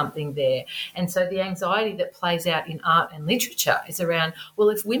of something there. And so the anxiety that plays out in art and literature is around, well,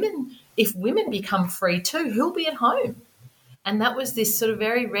 if women become free too, who'll be at home? And that was this sort of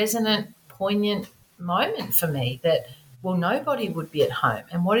very resonant, poignant moment for me that, well, nobody would be at home.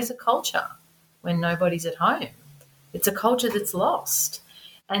 And what is a culture when nobody's at home? It's a culture that's lost.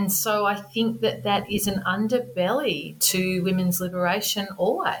 And so I think that is an underbelly to women's liberation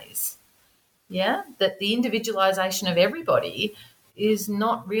always. Yeah, that the individualisation of everybody is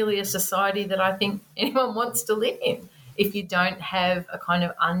not really a society that I think anyone wants to live in if you don't have a kind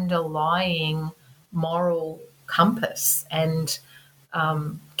of underlying moral compass and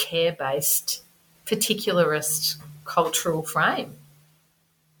care-based, particularist cultural frame.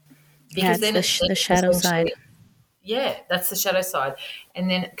 Because then it's the shadow side. Yeah, that's the shadow side.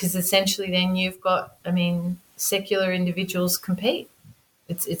 And then, because essentially then you've got, secular individuals compete.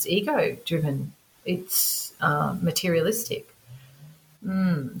 It's ego-driven. It's materialistic.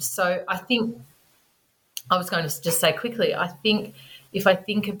 So I think I was going to just say quickly, I think if I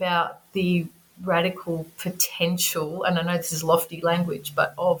think about the radical potential, and I know this is lofty language,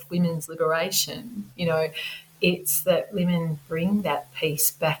 but of women's liberation, it's that women bring that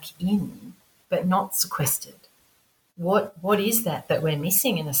piece back in, but not sequestered. What is that we're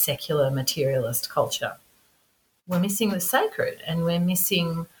missing in a secular materialist culture? We're missing the sacred, and we're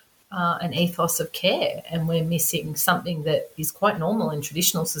missing an ethos of care, and we're missing something that is quite normal in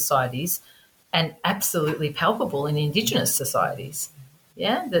traditional societies and absolutely palpable in Indigenous societies.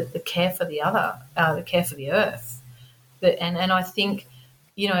 Yeah, the care for the other, the care for the earth. And I think,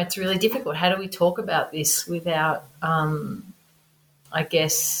 it's really difficult. How do we talk about this without,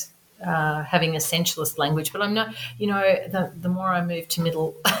 having essentialist language? But I'm not, the more I move to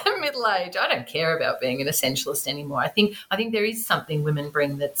middle age, I don't care about being an essentialist anymore. I think there is something women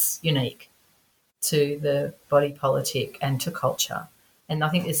bring that's unique to the body politic and to culture. And I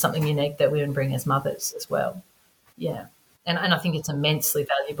think there's something unique that women bring as mothers as well. Yeah. And I think it's immensely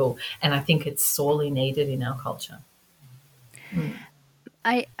valuable, and I think it's sorely needed in our culture.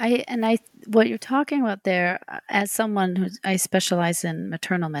 What you're talking about there, as someone I specialize in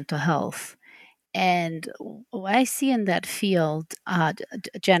maternal mental health, and what I see in that field,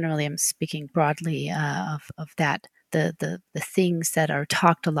 generally, I'm speaking broadly of that, the things that are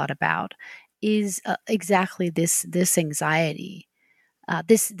talked a lot about, is exactly this anxiety,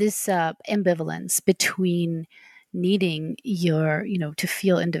 this ambivalence between needing to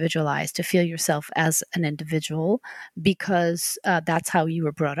feel individualized, to feel yourself as an individual, because that's how you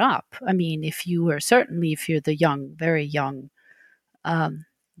were brought up. If you're the young, very young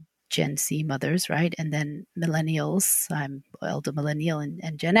Gen Z mothers, right? And then millennials, I'm elder millennial,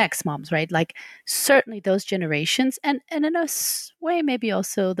 and Gen X moms, right? Like certainly those generations, and in a way, maybe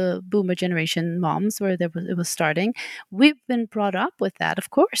also the boomer generation moms, where it was starting. We've been brought up with that.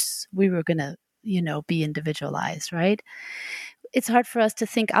 Of course, we were going to be individualized, right? It's hard for us to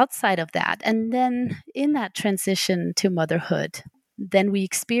think outside of that. And then in that transition to motherhood, then we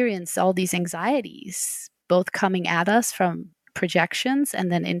experience all these anxieties, both coming at us from projections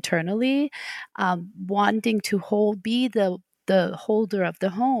and then internally, wanting to be the holder of the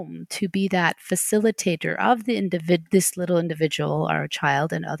home, to be that facilitator of this little individual or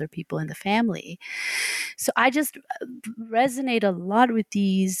child and other people in the family. So I just resonate a lot with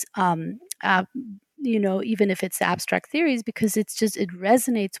these, even if it's abstract theories, because it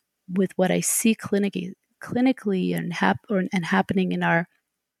resonates with what I see clinically and happening in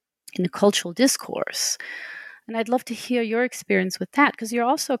the cultural discourse. And I'd love to hear your experience with that, because you're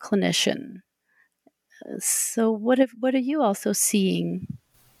also a clinician. So what are you also seeing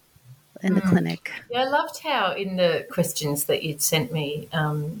in the clinic? Yeah, I loved how in the questions that you'd sent me,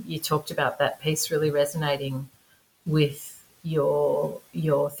 you talked about that piece really resonating with your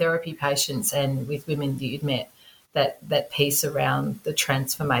therapy patients and with women that you'd met. that piece around the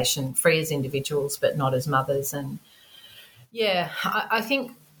transformation, free as individuals but not as mothers. And I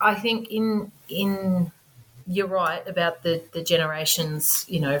think in you're right about the generations,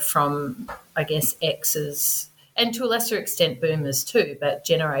 from, I guess, X's and to a lesser extent boomers too, but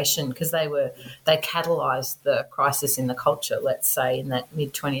generation, because they catalysed the crisis in the culture, let's say, in that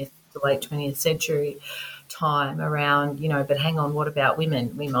mid-20th to late 20th century time around, but hang on, what about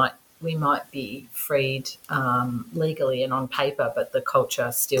women? We might be freed legally and on paper, but the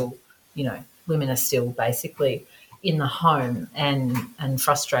culture still, women are still basically in the home and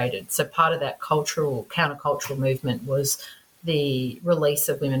frustrated. So part of that countercultural movement was the release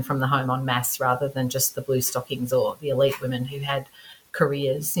of women from the home en masse, rather than just the blue stockings or the elite women who had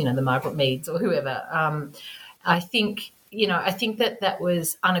careers, the Margaret Meads or whoever. I think that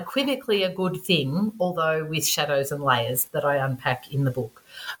was unequivocally a good thing, although with shadows and layers that I unpack in the book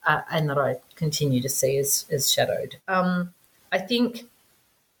and that I continue to see as shadowed. I think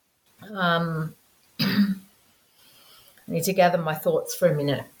I need to gather my thoughts for a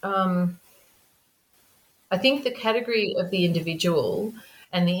minute. I think the category of the individual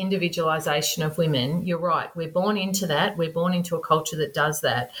and the individualisation of women, you're right, we're born into that. We're born into a culture that does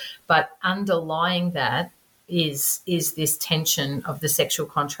that. But underlying that is this tension of the sexual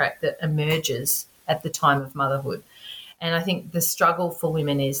contract that emerges at the time of motherhood. And I think the struggle for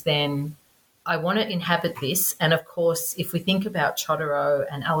women is then, I want to inhabit this. And, of course, if we think about Chodorow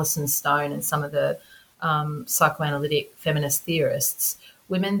and Alison Stone and some of the psychoanalytic feminist theorists,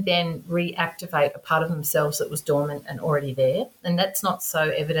 women then reactivate a part of themselves that was dormant and already there. And that's not so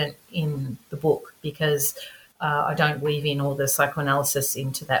evident in the book because I don't weave in all the psychoanalysis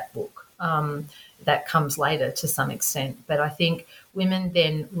into that book. That comes later to some extent. But I think women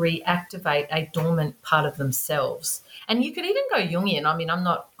then reactivate a dormant part of themselves. And you could even go Jungian. I mean, I'm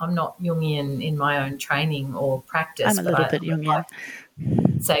not Jungian in my own training or practice. I'm a little bit Jungian.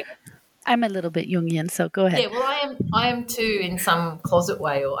 I'm a little bit Jungian, so go ahead. Yeah, well, I am too in some closet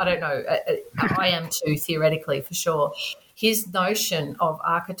way, or I don't know. I am too theoretically for sure. His notion of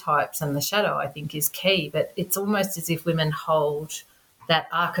archetypes and the shadow, I think, is key. But it's almost as if women hold that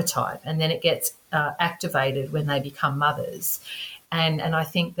archetype, and then it gets activated when they become mothers. And I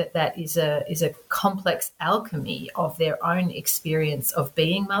think that is a complex alchemy of their own experience of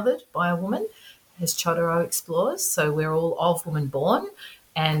being mothered by a woman, as Chodorow explores. So we're all of woman born.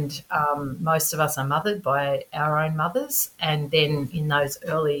 And most of us are mothered by our own mothers, and then in those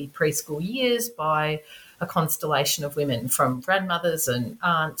early preschool years by a constellation of women, from grandmothers and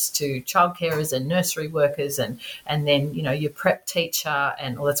aunts to childcarers and nursery workers, and then your prep teacher,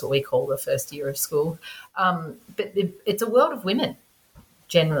 and that's what we call the first year of school. But it's a world of women,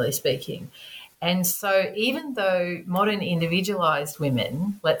 generally speaking. And so even though modern individualised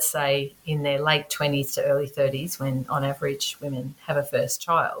women, let's say in their late 20s to early 30s, when on average women have a first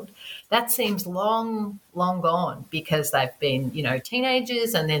child, that seems long, long gone because they've been,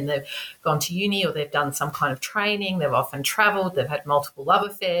 teenagers, and then they've gone to uni or they've done some kind of training, they've often travelled, they've had multiple love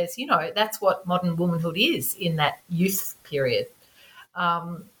affairs. That's what modern womanhood is in that youth period.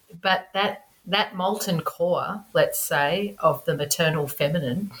 But that molten core, let's say, of the maternal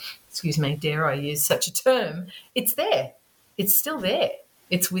feminine, excuse me, dare I use such a term, it's there. It's still there.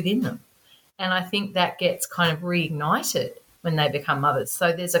 It's within them. And I think that gets kind of reignited when they become mothers.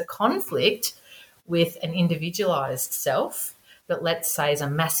 So there's a conflict with an individualised self that, let's say, is a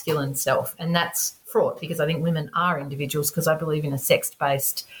masculine self. And that's fraught because I think women are individuals, because I believe in a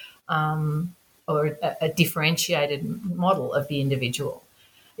sex-based or a differentiated model of the individual,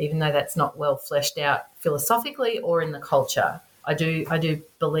 even though that's not well fleshed out philosophically or in the culture. I do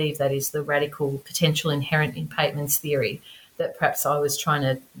believe that is the radical potential inherent in Pateman's theory, that perhaps I was trying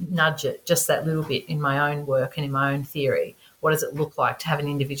to nudge it just that little bit in my own work and in my own theory. What does it look like to have an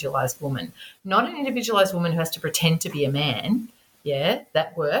individualised woman? Not an individualised woman who has to pretend to be a man. Yeah,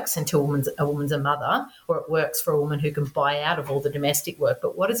 that works until a woman's a mother, or it works for a woman who can buy out of all the domestic work.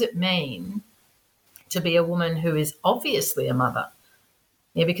 But what does it mean to be a woman who is obviously a mother?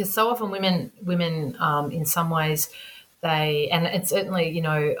 Yeah, because so often women in some ways, and it's certainly,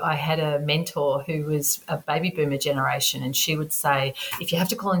 I had a mentor who was a baby boomer generation, and she would say, if you have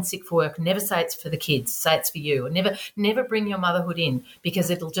to call in sick for work, never say it's for the kids, say it's for you, or never bring your motherhood in,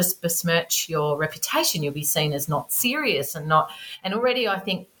 because it'll just besmirch your reputation. You'll be seen as not serious and already I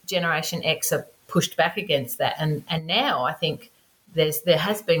think Generation X are pushed back against that. And now I think there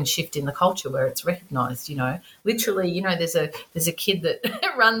has been a shift in the culture where it's recognised, literally, there's a kid that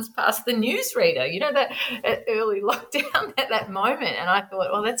runs past the newsreader, that early lockdown, that moment. And I thought,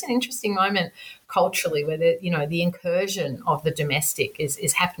 well, that's an interesting moment culturally where the incursion of the domestic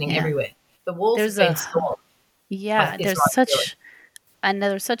is happening everywhere. The walls have been stormed. Yeah,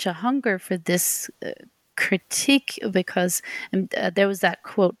 there's such a hunger for this critique, because there was that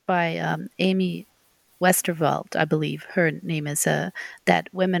quote by Amy Westerveld, I believe her name is, that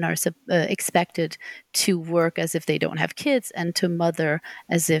women are expected to work as if they don't have kids and to mother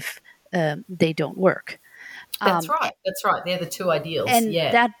as if they don't work. That's right. That's right. They're the two ideals. And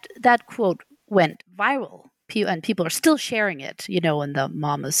Yeah. that quote went viral. And people are still sharing it, in the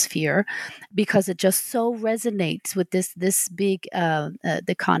mamasphere, because it just so resonates with this big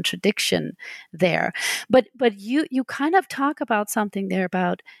the contradiction there. But you kind of talk about something there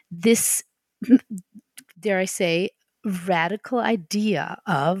about this, dare I say, radical idea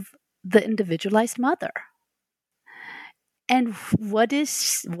of the individualized mother. And what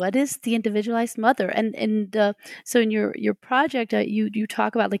is the individualized mother? And so in your project, you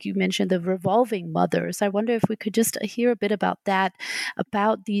talk about, like you mentioned, the revolving mothers. I wonder if we could just hear a bit about that,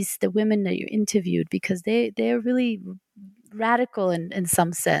 about the women that you interviewed, because they're really radical in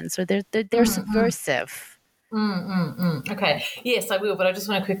some sense, or they're subversive. Okay. Yes, I will. But I just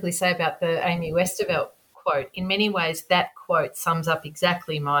want to quickly say about the Amy Westervelt quote. In many ways, that quote sums up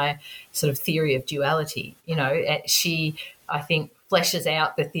exactly my sort of theory of duality. She, I think, fleshes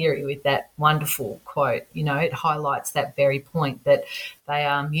out the theory with that wonderful quote. It highlights that very point, that they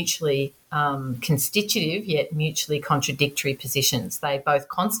are mutually constitutive yet mutually contradictory positions. They both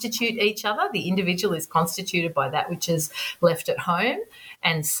constitute each other. The individual is constituted by that which is left at home,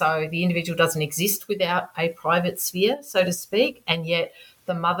 and so the individual doesn't exist without a private sphere, so to speak, and yet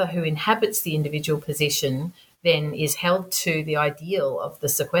the mother who inhabits the individual position then is held to the ideal of the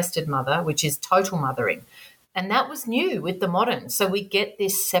sequestered mother, which is total mothering. And that was new with the modern. So we get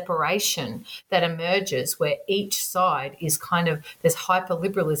this separation that emerges where each side is kind of, there's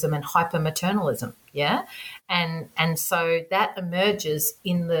hyperliberalism and hypermaternalism, yeah? And so that emerges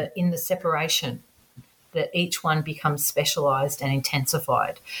in the separation, that each one becomes specialised and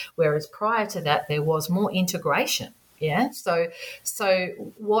intensified, whereas prior to that there was more integration. Yeah. So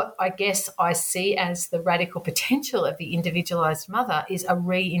what I guess I see as the radical potential of the individualised mother is a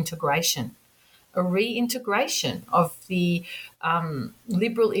reintegration of the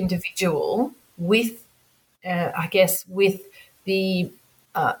liberal individual with, with the,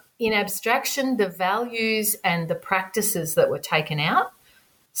 in abstraction, the values and the practices that were taken out.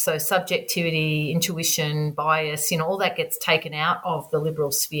 So subjectivity, intuition, bias, all that gets taken out of the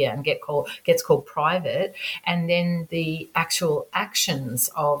liberal sphere and gets called private. And then the actual actions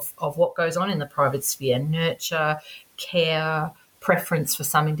of what goes on in the private sphere, nurture, care, preference for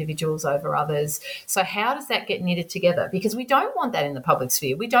some individuals over others. So how does that get knitted together? Because we don't want that in the public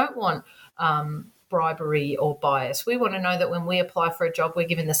sphere. We don't want bribery or bias. We want to know that when we apply for a job, we're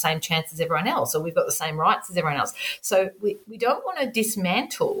given the same chance as everyone else, or we've got the same rights as everyone else. So we don't want to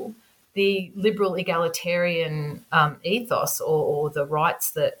dismantle the liberal egalitarian ethos or the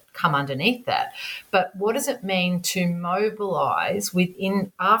rights that come underneath that. But what does it mean to mobilise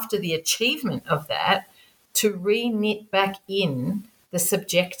within, after the achievement of that, to re-knit back in the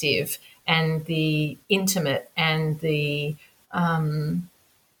subjective and the intimate and the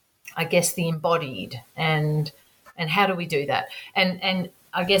the embodied, and how do we do that? And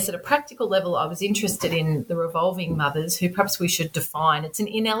I guess at a practical level, I was interested in the revolving mothers, who perhaps we should define. It's an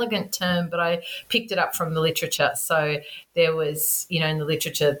inelegant term, but I picked it up from the literature. So there was, in the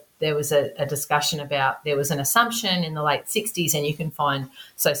literature, there was a discussion about, there was an assumption in the late 60s, and you can find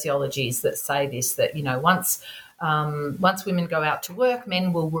sociologies that say this, that, once women go out to work,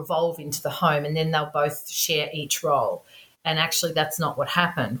 men will revolve into the home, and then they'll both share each role. And actually that's not what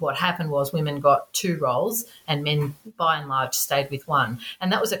happened. What happened was women got two roles and men, by and large, stayed with one.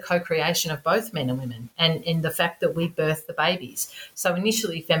 And that was a co-creation of both men and women, and in the fact that we birthed the babies. So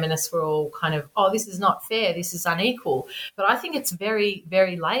initially feminists were all kind of, this is not fair, this is unequal. But I think it's very,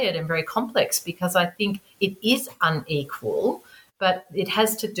 very layered and very complex, because I think it is unequal, but it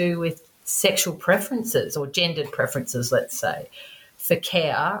has to do with sexual preferences or gendered preferences, let's say, for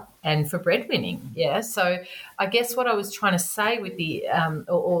care and for breadwinning. Yeah. So I guess what I was trying to say with the,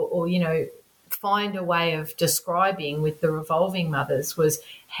 find a way of describing with the revolving mothers was,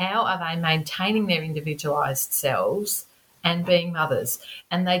 how are they maintaining their individualised selves and being mothers?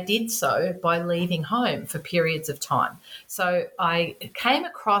 And they did so by leaving home for periods of time. So I came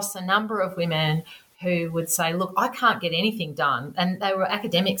across a number of women who would say, look, I can't get anything done. And they were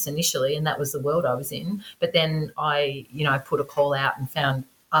academics initially, and that was the world I was in. But then I put a call out and found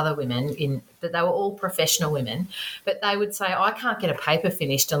other women but they were all professional women. But they would say, I can't get a paper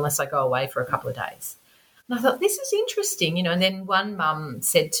finished unless I go away for a couple of days. And I thought, this is interesting, and then one mum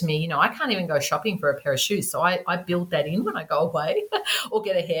said to me, I can't even go shopping for a pair of shoes. So I build that in when I go away or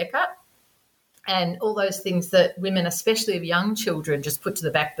get a haircut. and all those things that women, especially of young children, just put to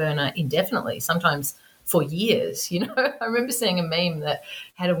the back burner indefinitely, sometimes for years. I remember seeing a meme that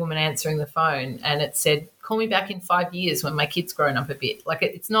had a woman answering the phone and it said, call me back in 5 years when my kid's grown up a bit. Like,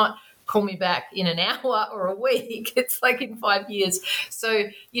 it's not call me back in an hour or a week. It's like in 5 years. So,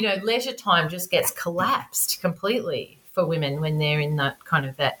 leisure time just gets collapsed completely for women when they're in that kind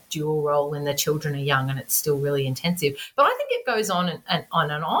of that dual role when the children are young, and it's still really intensive. But I think it goes on and on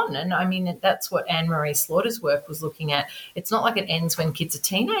and on. And I mean, that's what Anne-Marie Slaughter's work was looking at. It's not like it ends when kids are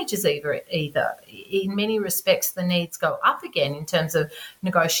teenagers either. In many respects, the needs go up again in terms of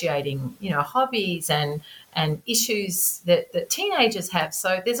negotiating, hobbies and issues that teenagers have.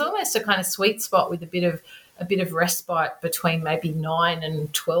 So there's almost a kind of sweet spot with a bit of respite between maybe 9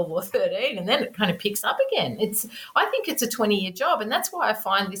 and 12 or 13, and then it kind of picks up again. I think it's a 20-year job, and that's why I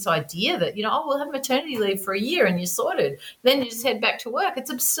find this idea that, we'll have maternity leave for a year and you're sorted, then you just head back to work. It's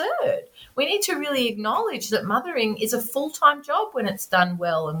absurd. We need to really acknowledge that mothering is a full-time job when it's done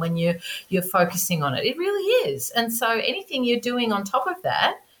well and when you're focusing on it. It really is. And so anything you're doing on top of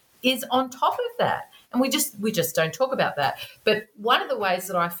that is on top of that. And we just don't talk about that. But one of the ways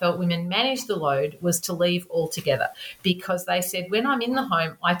that I felt women managed the load was to leave altogether, because they said, when I'm in the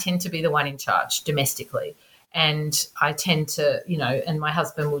home, I tend to be the one in charge domestically. And I tend to, and my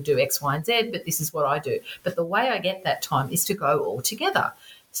husband will do X, Y, and Z, but this is what I do. But the way I get that time is to go all together.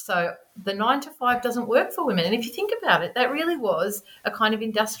 So the 9 to 5 doesn't work for women. And if you think about it, that really was a kind of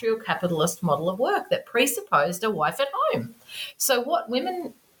industrial capitalist model of work that presupposed a wife at home. So what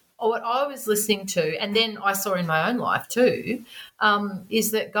I was listening to, and then I saw in my own life too,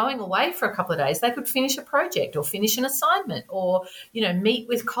 is that going away for a couple of days, they could finish a project or finish an assignment or, meet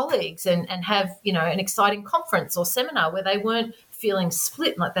with colleagues and have, an exciting conference or seminar where they weren't feeling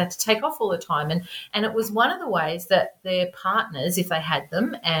split, like they had to take off all the time. And it was one of the ways that their partners, if they had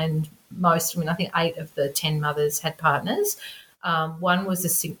them, and most, I think 8 of the 10 mothers had partners. One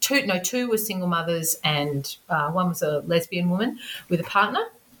was two were single mothers, and one was a lesbian woman with a partner.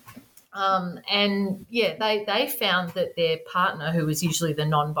 They found that their partner, who was usually the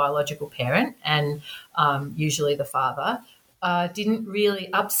non-biological parent and usually the father, didn't really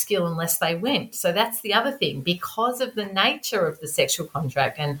upskill unless they went. So that's the other thing. Because of the nature of the sexual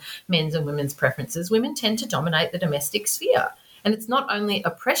contract and men's and women's preferences, women tend to dominate the domestic sphere. And it's not only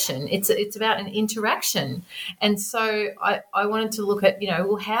oppression, it's about an interaction. And so I wanted to look at,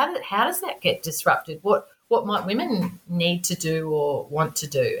 how does that get disrupted? What might women need to do or want to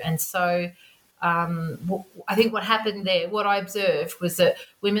do? And so I think what happened there, what I observed was that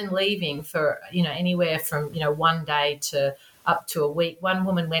women leaving for, anywhere from, 1 day to up to a week. One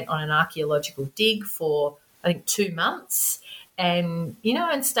woman went on an archaeological dig for, I think, 2 months and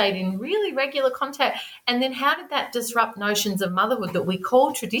stayed in really regular contact. And then how did that disrupt notions of motherhood that we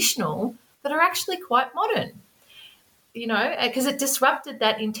call traditional that are actually quite modern? Because it disrupted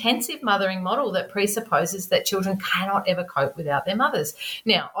that intensive mothering model that presupposes that children cannot ever cope without their mothers.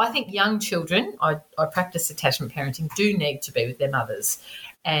 Now, I think young children, I practice attachment parenting, do need to be with their mothers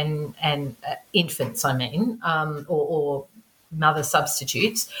and infants, or mother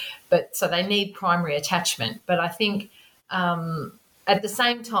substitutes. But so they need primary attachment. But I think at the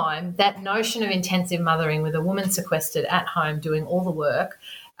same time, that notion of intensive mothering with a woman sequestered at home doing all the work,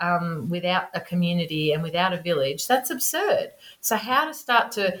 without a community and without a village, that's absurd. So how to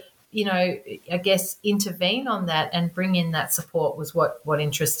start to, intervene on that and bring in that support was what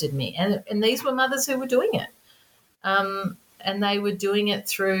interested me. And these were mothers who were doing it. And they were doing it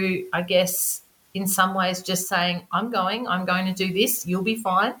through, in some ways just saying, I'm going to do this, you'll be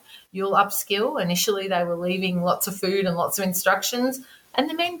fine, you'll upskill. Initially they were leaving lots of food and lots of instructions, and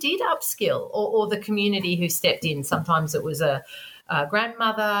the men did upskill, or the community who stepped in. Sometimes it was a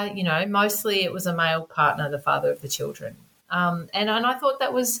grandmother, mostly it was a male partner, the father of the children. And I thought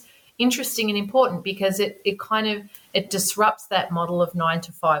that was interesting and important because it disrupts that model of 9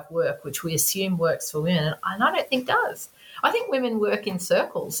 to 5 work, which we assume works for women, and I don't think does. I think women work in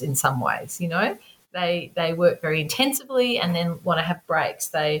circles in some ways, They work very intensively and then want to have breaks.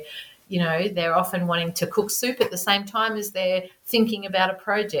 They're often wanting to cook soup at the same time as they're thinking about a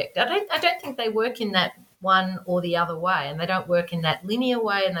project. I don't think they work in that one or the other way, and they don't work in that linear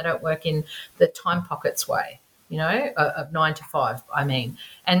way, and they don't work in the time pockets way, of 9 to 5,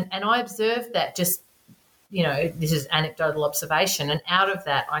 And I observed that just, this is anecdotal observation, and out of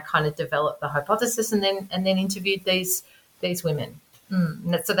that I kind of developed the hypothesis and then interviewed these women.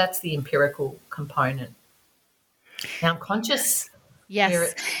 So that's the empirical component. Now I'm conscious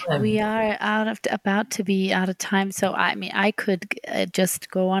Yes, we are about to be out of time. So, I mean, I could just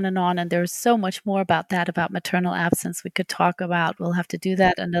go on, and there's so much more about that, about maternal absence we could talk about. We'll have to do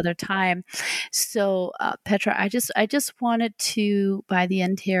that another time. So, Petra, I just wanted to, by the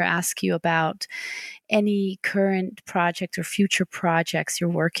end here, ask you about any current project or future projects you're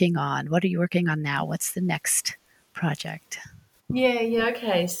working on. What are you working on now? What's the next project? Yeah,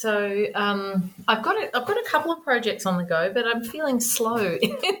 okay. So I've got a couple of projects on the go, but I'm feeling slow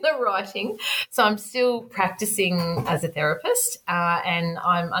in the writing. So I'm still practicing as a therapist, and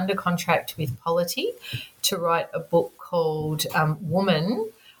I'm under contract with Polity to write a book called Woman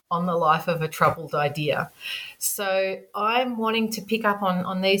on the Life of a Troubled Idea. So I'm wanting to pick up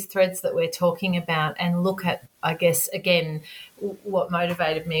on these threads that we're talking about and look at, I guess, again, what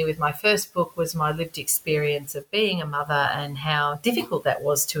motivated me with my first book was my lived experience of being a mother and how difficult that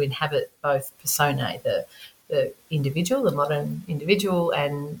was to inhabit both personae, the individual, the modern individual,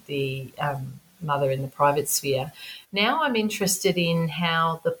 and the mother in the private sphere. Now I'm interested in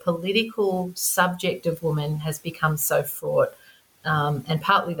how the political subject of woman has become so fraught. And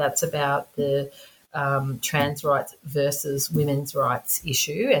partly that's about the trans rights versus women's rights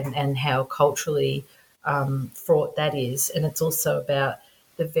issue and how culturally fraught that is. And it's also about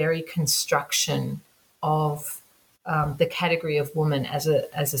the very construction of the category of woman as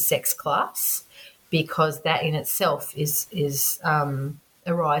a sex class, because that in itself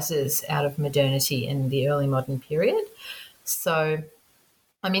arises out of modernity in the early modern period. So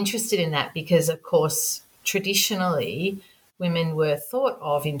I'm interested in that because, of course, traditionally women were thought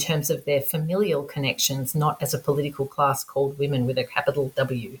of in terms of their familial connections, not as a political class called women with a capital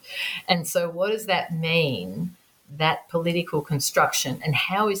W. And so what does that mean, that political construction, and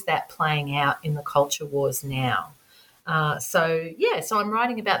how is that playing out in the culture wars now? So I'm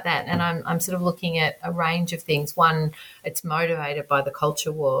writing about that, and I'm sort of looking at a range of things. One, it's motivated by the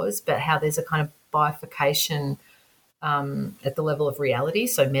culture wars, but how there's a kind of bifurcation at the level of reality.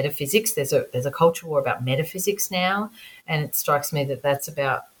 So metaphysics, there's a culture war about metaphysics now, and it strikes me that that's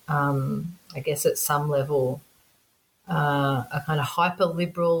about, I guess at some level, a kind of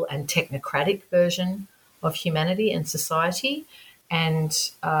hyper-liberal and technocratic version of humanity and society, and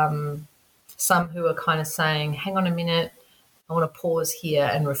some who are kind of saying, hang on a minute, I want to pause here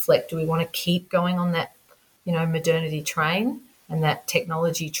and reflect. Do we want to keep going on that, modernity train and that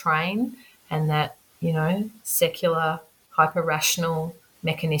technology train and that, secular, hyper-rational,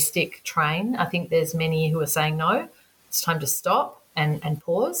 mechanistic train? I think there's many who are saying, no, it's time to stop and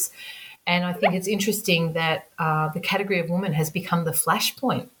pause. And I think it's interesting that the category of woman has become the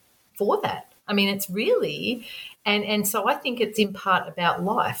flashpoint for that. I mean, it's really, and so I think it's in part about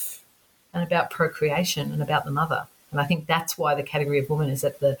life and about procreation and about the mother. And I think that's why the category of woman is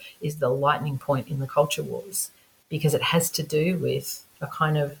the lightning point in the culture wars, because it has to do with a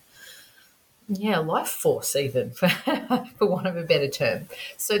kind of life force, even for want of a better term.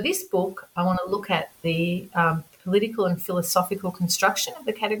 So this book, I want to look at the political and philosophical construction of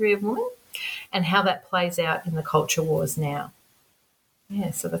the category of woman and how that plays out in the culture wars now.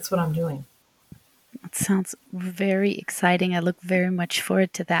 Yeah, so that's what I'm doing. That sounds very exciting. I look very much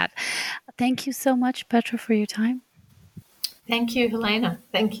forward to that. Thank you so much, Petra, for your time. Thank you, Helena.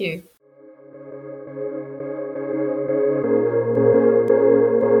 Thank you.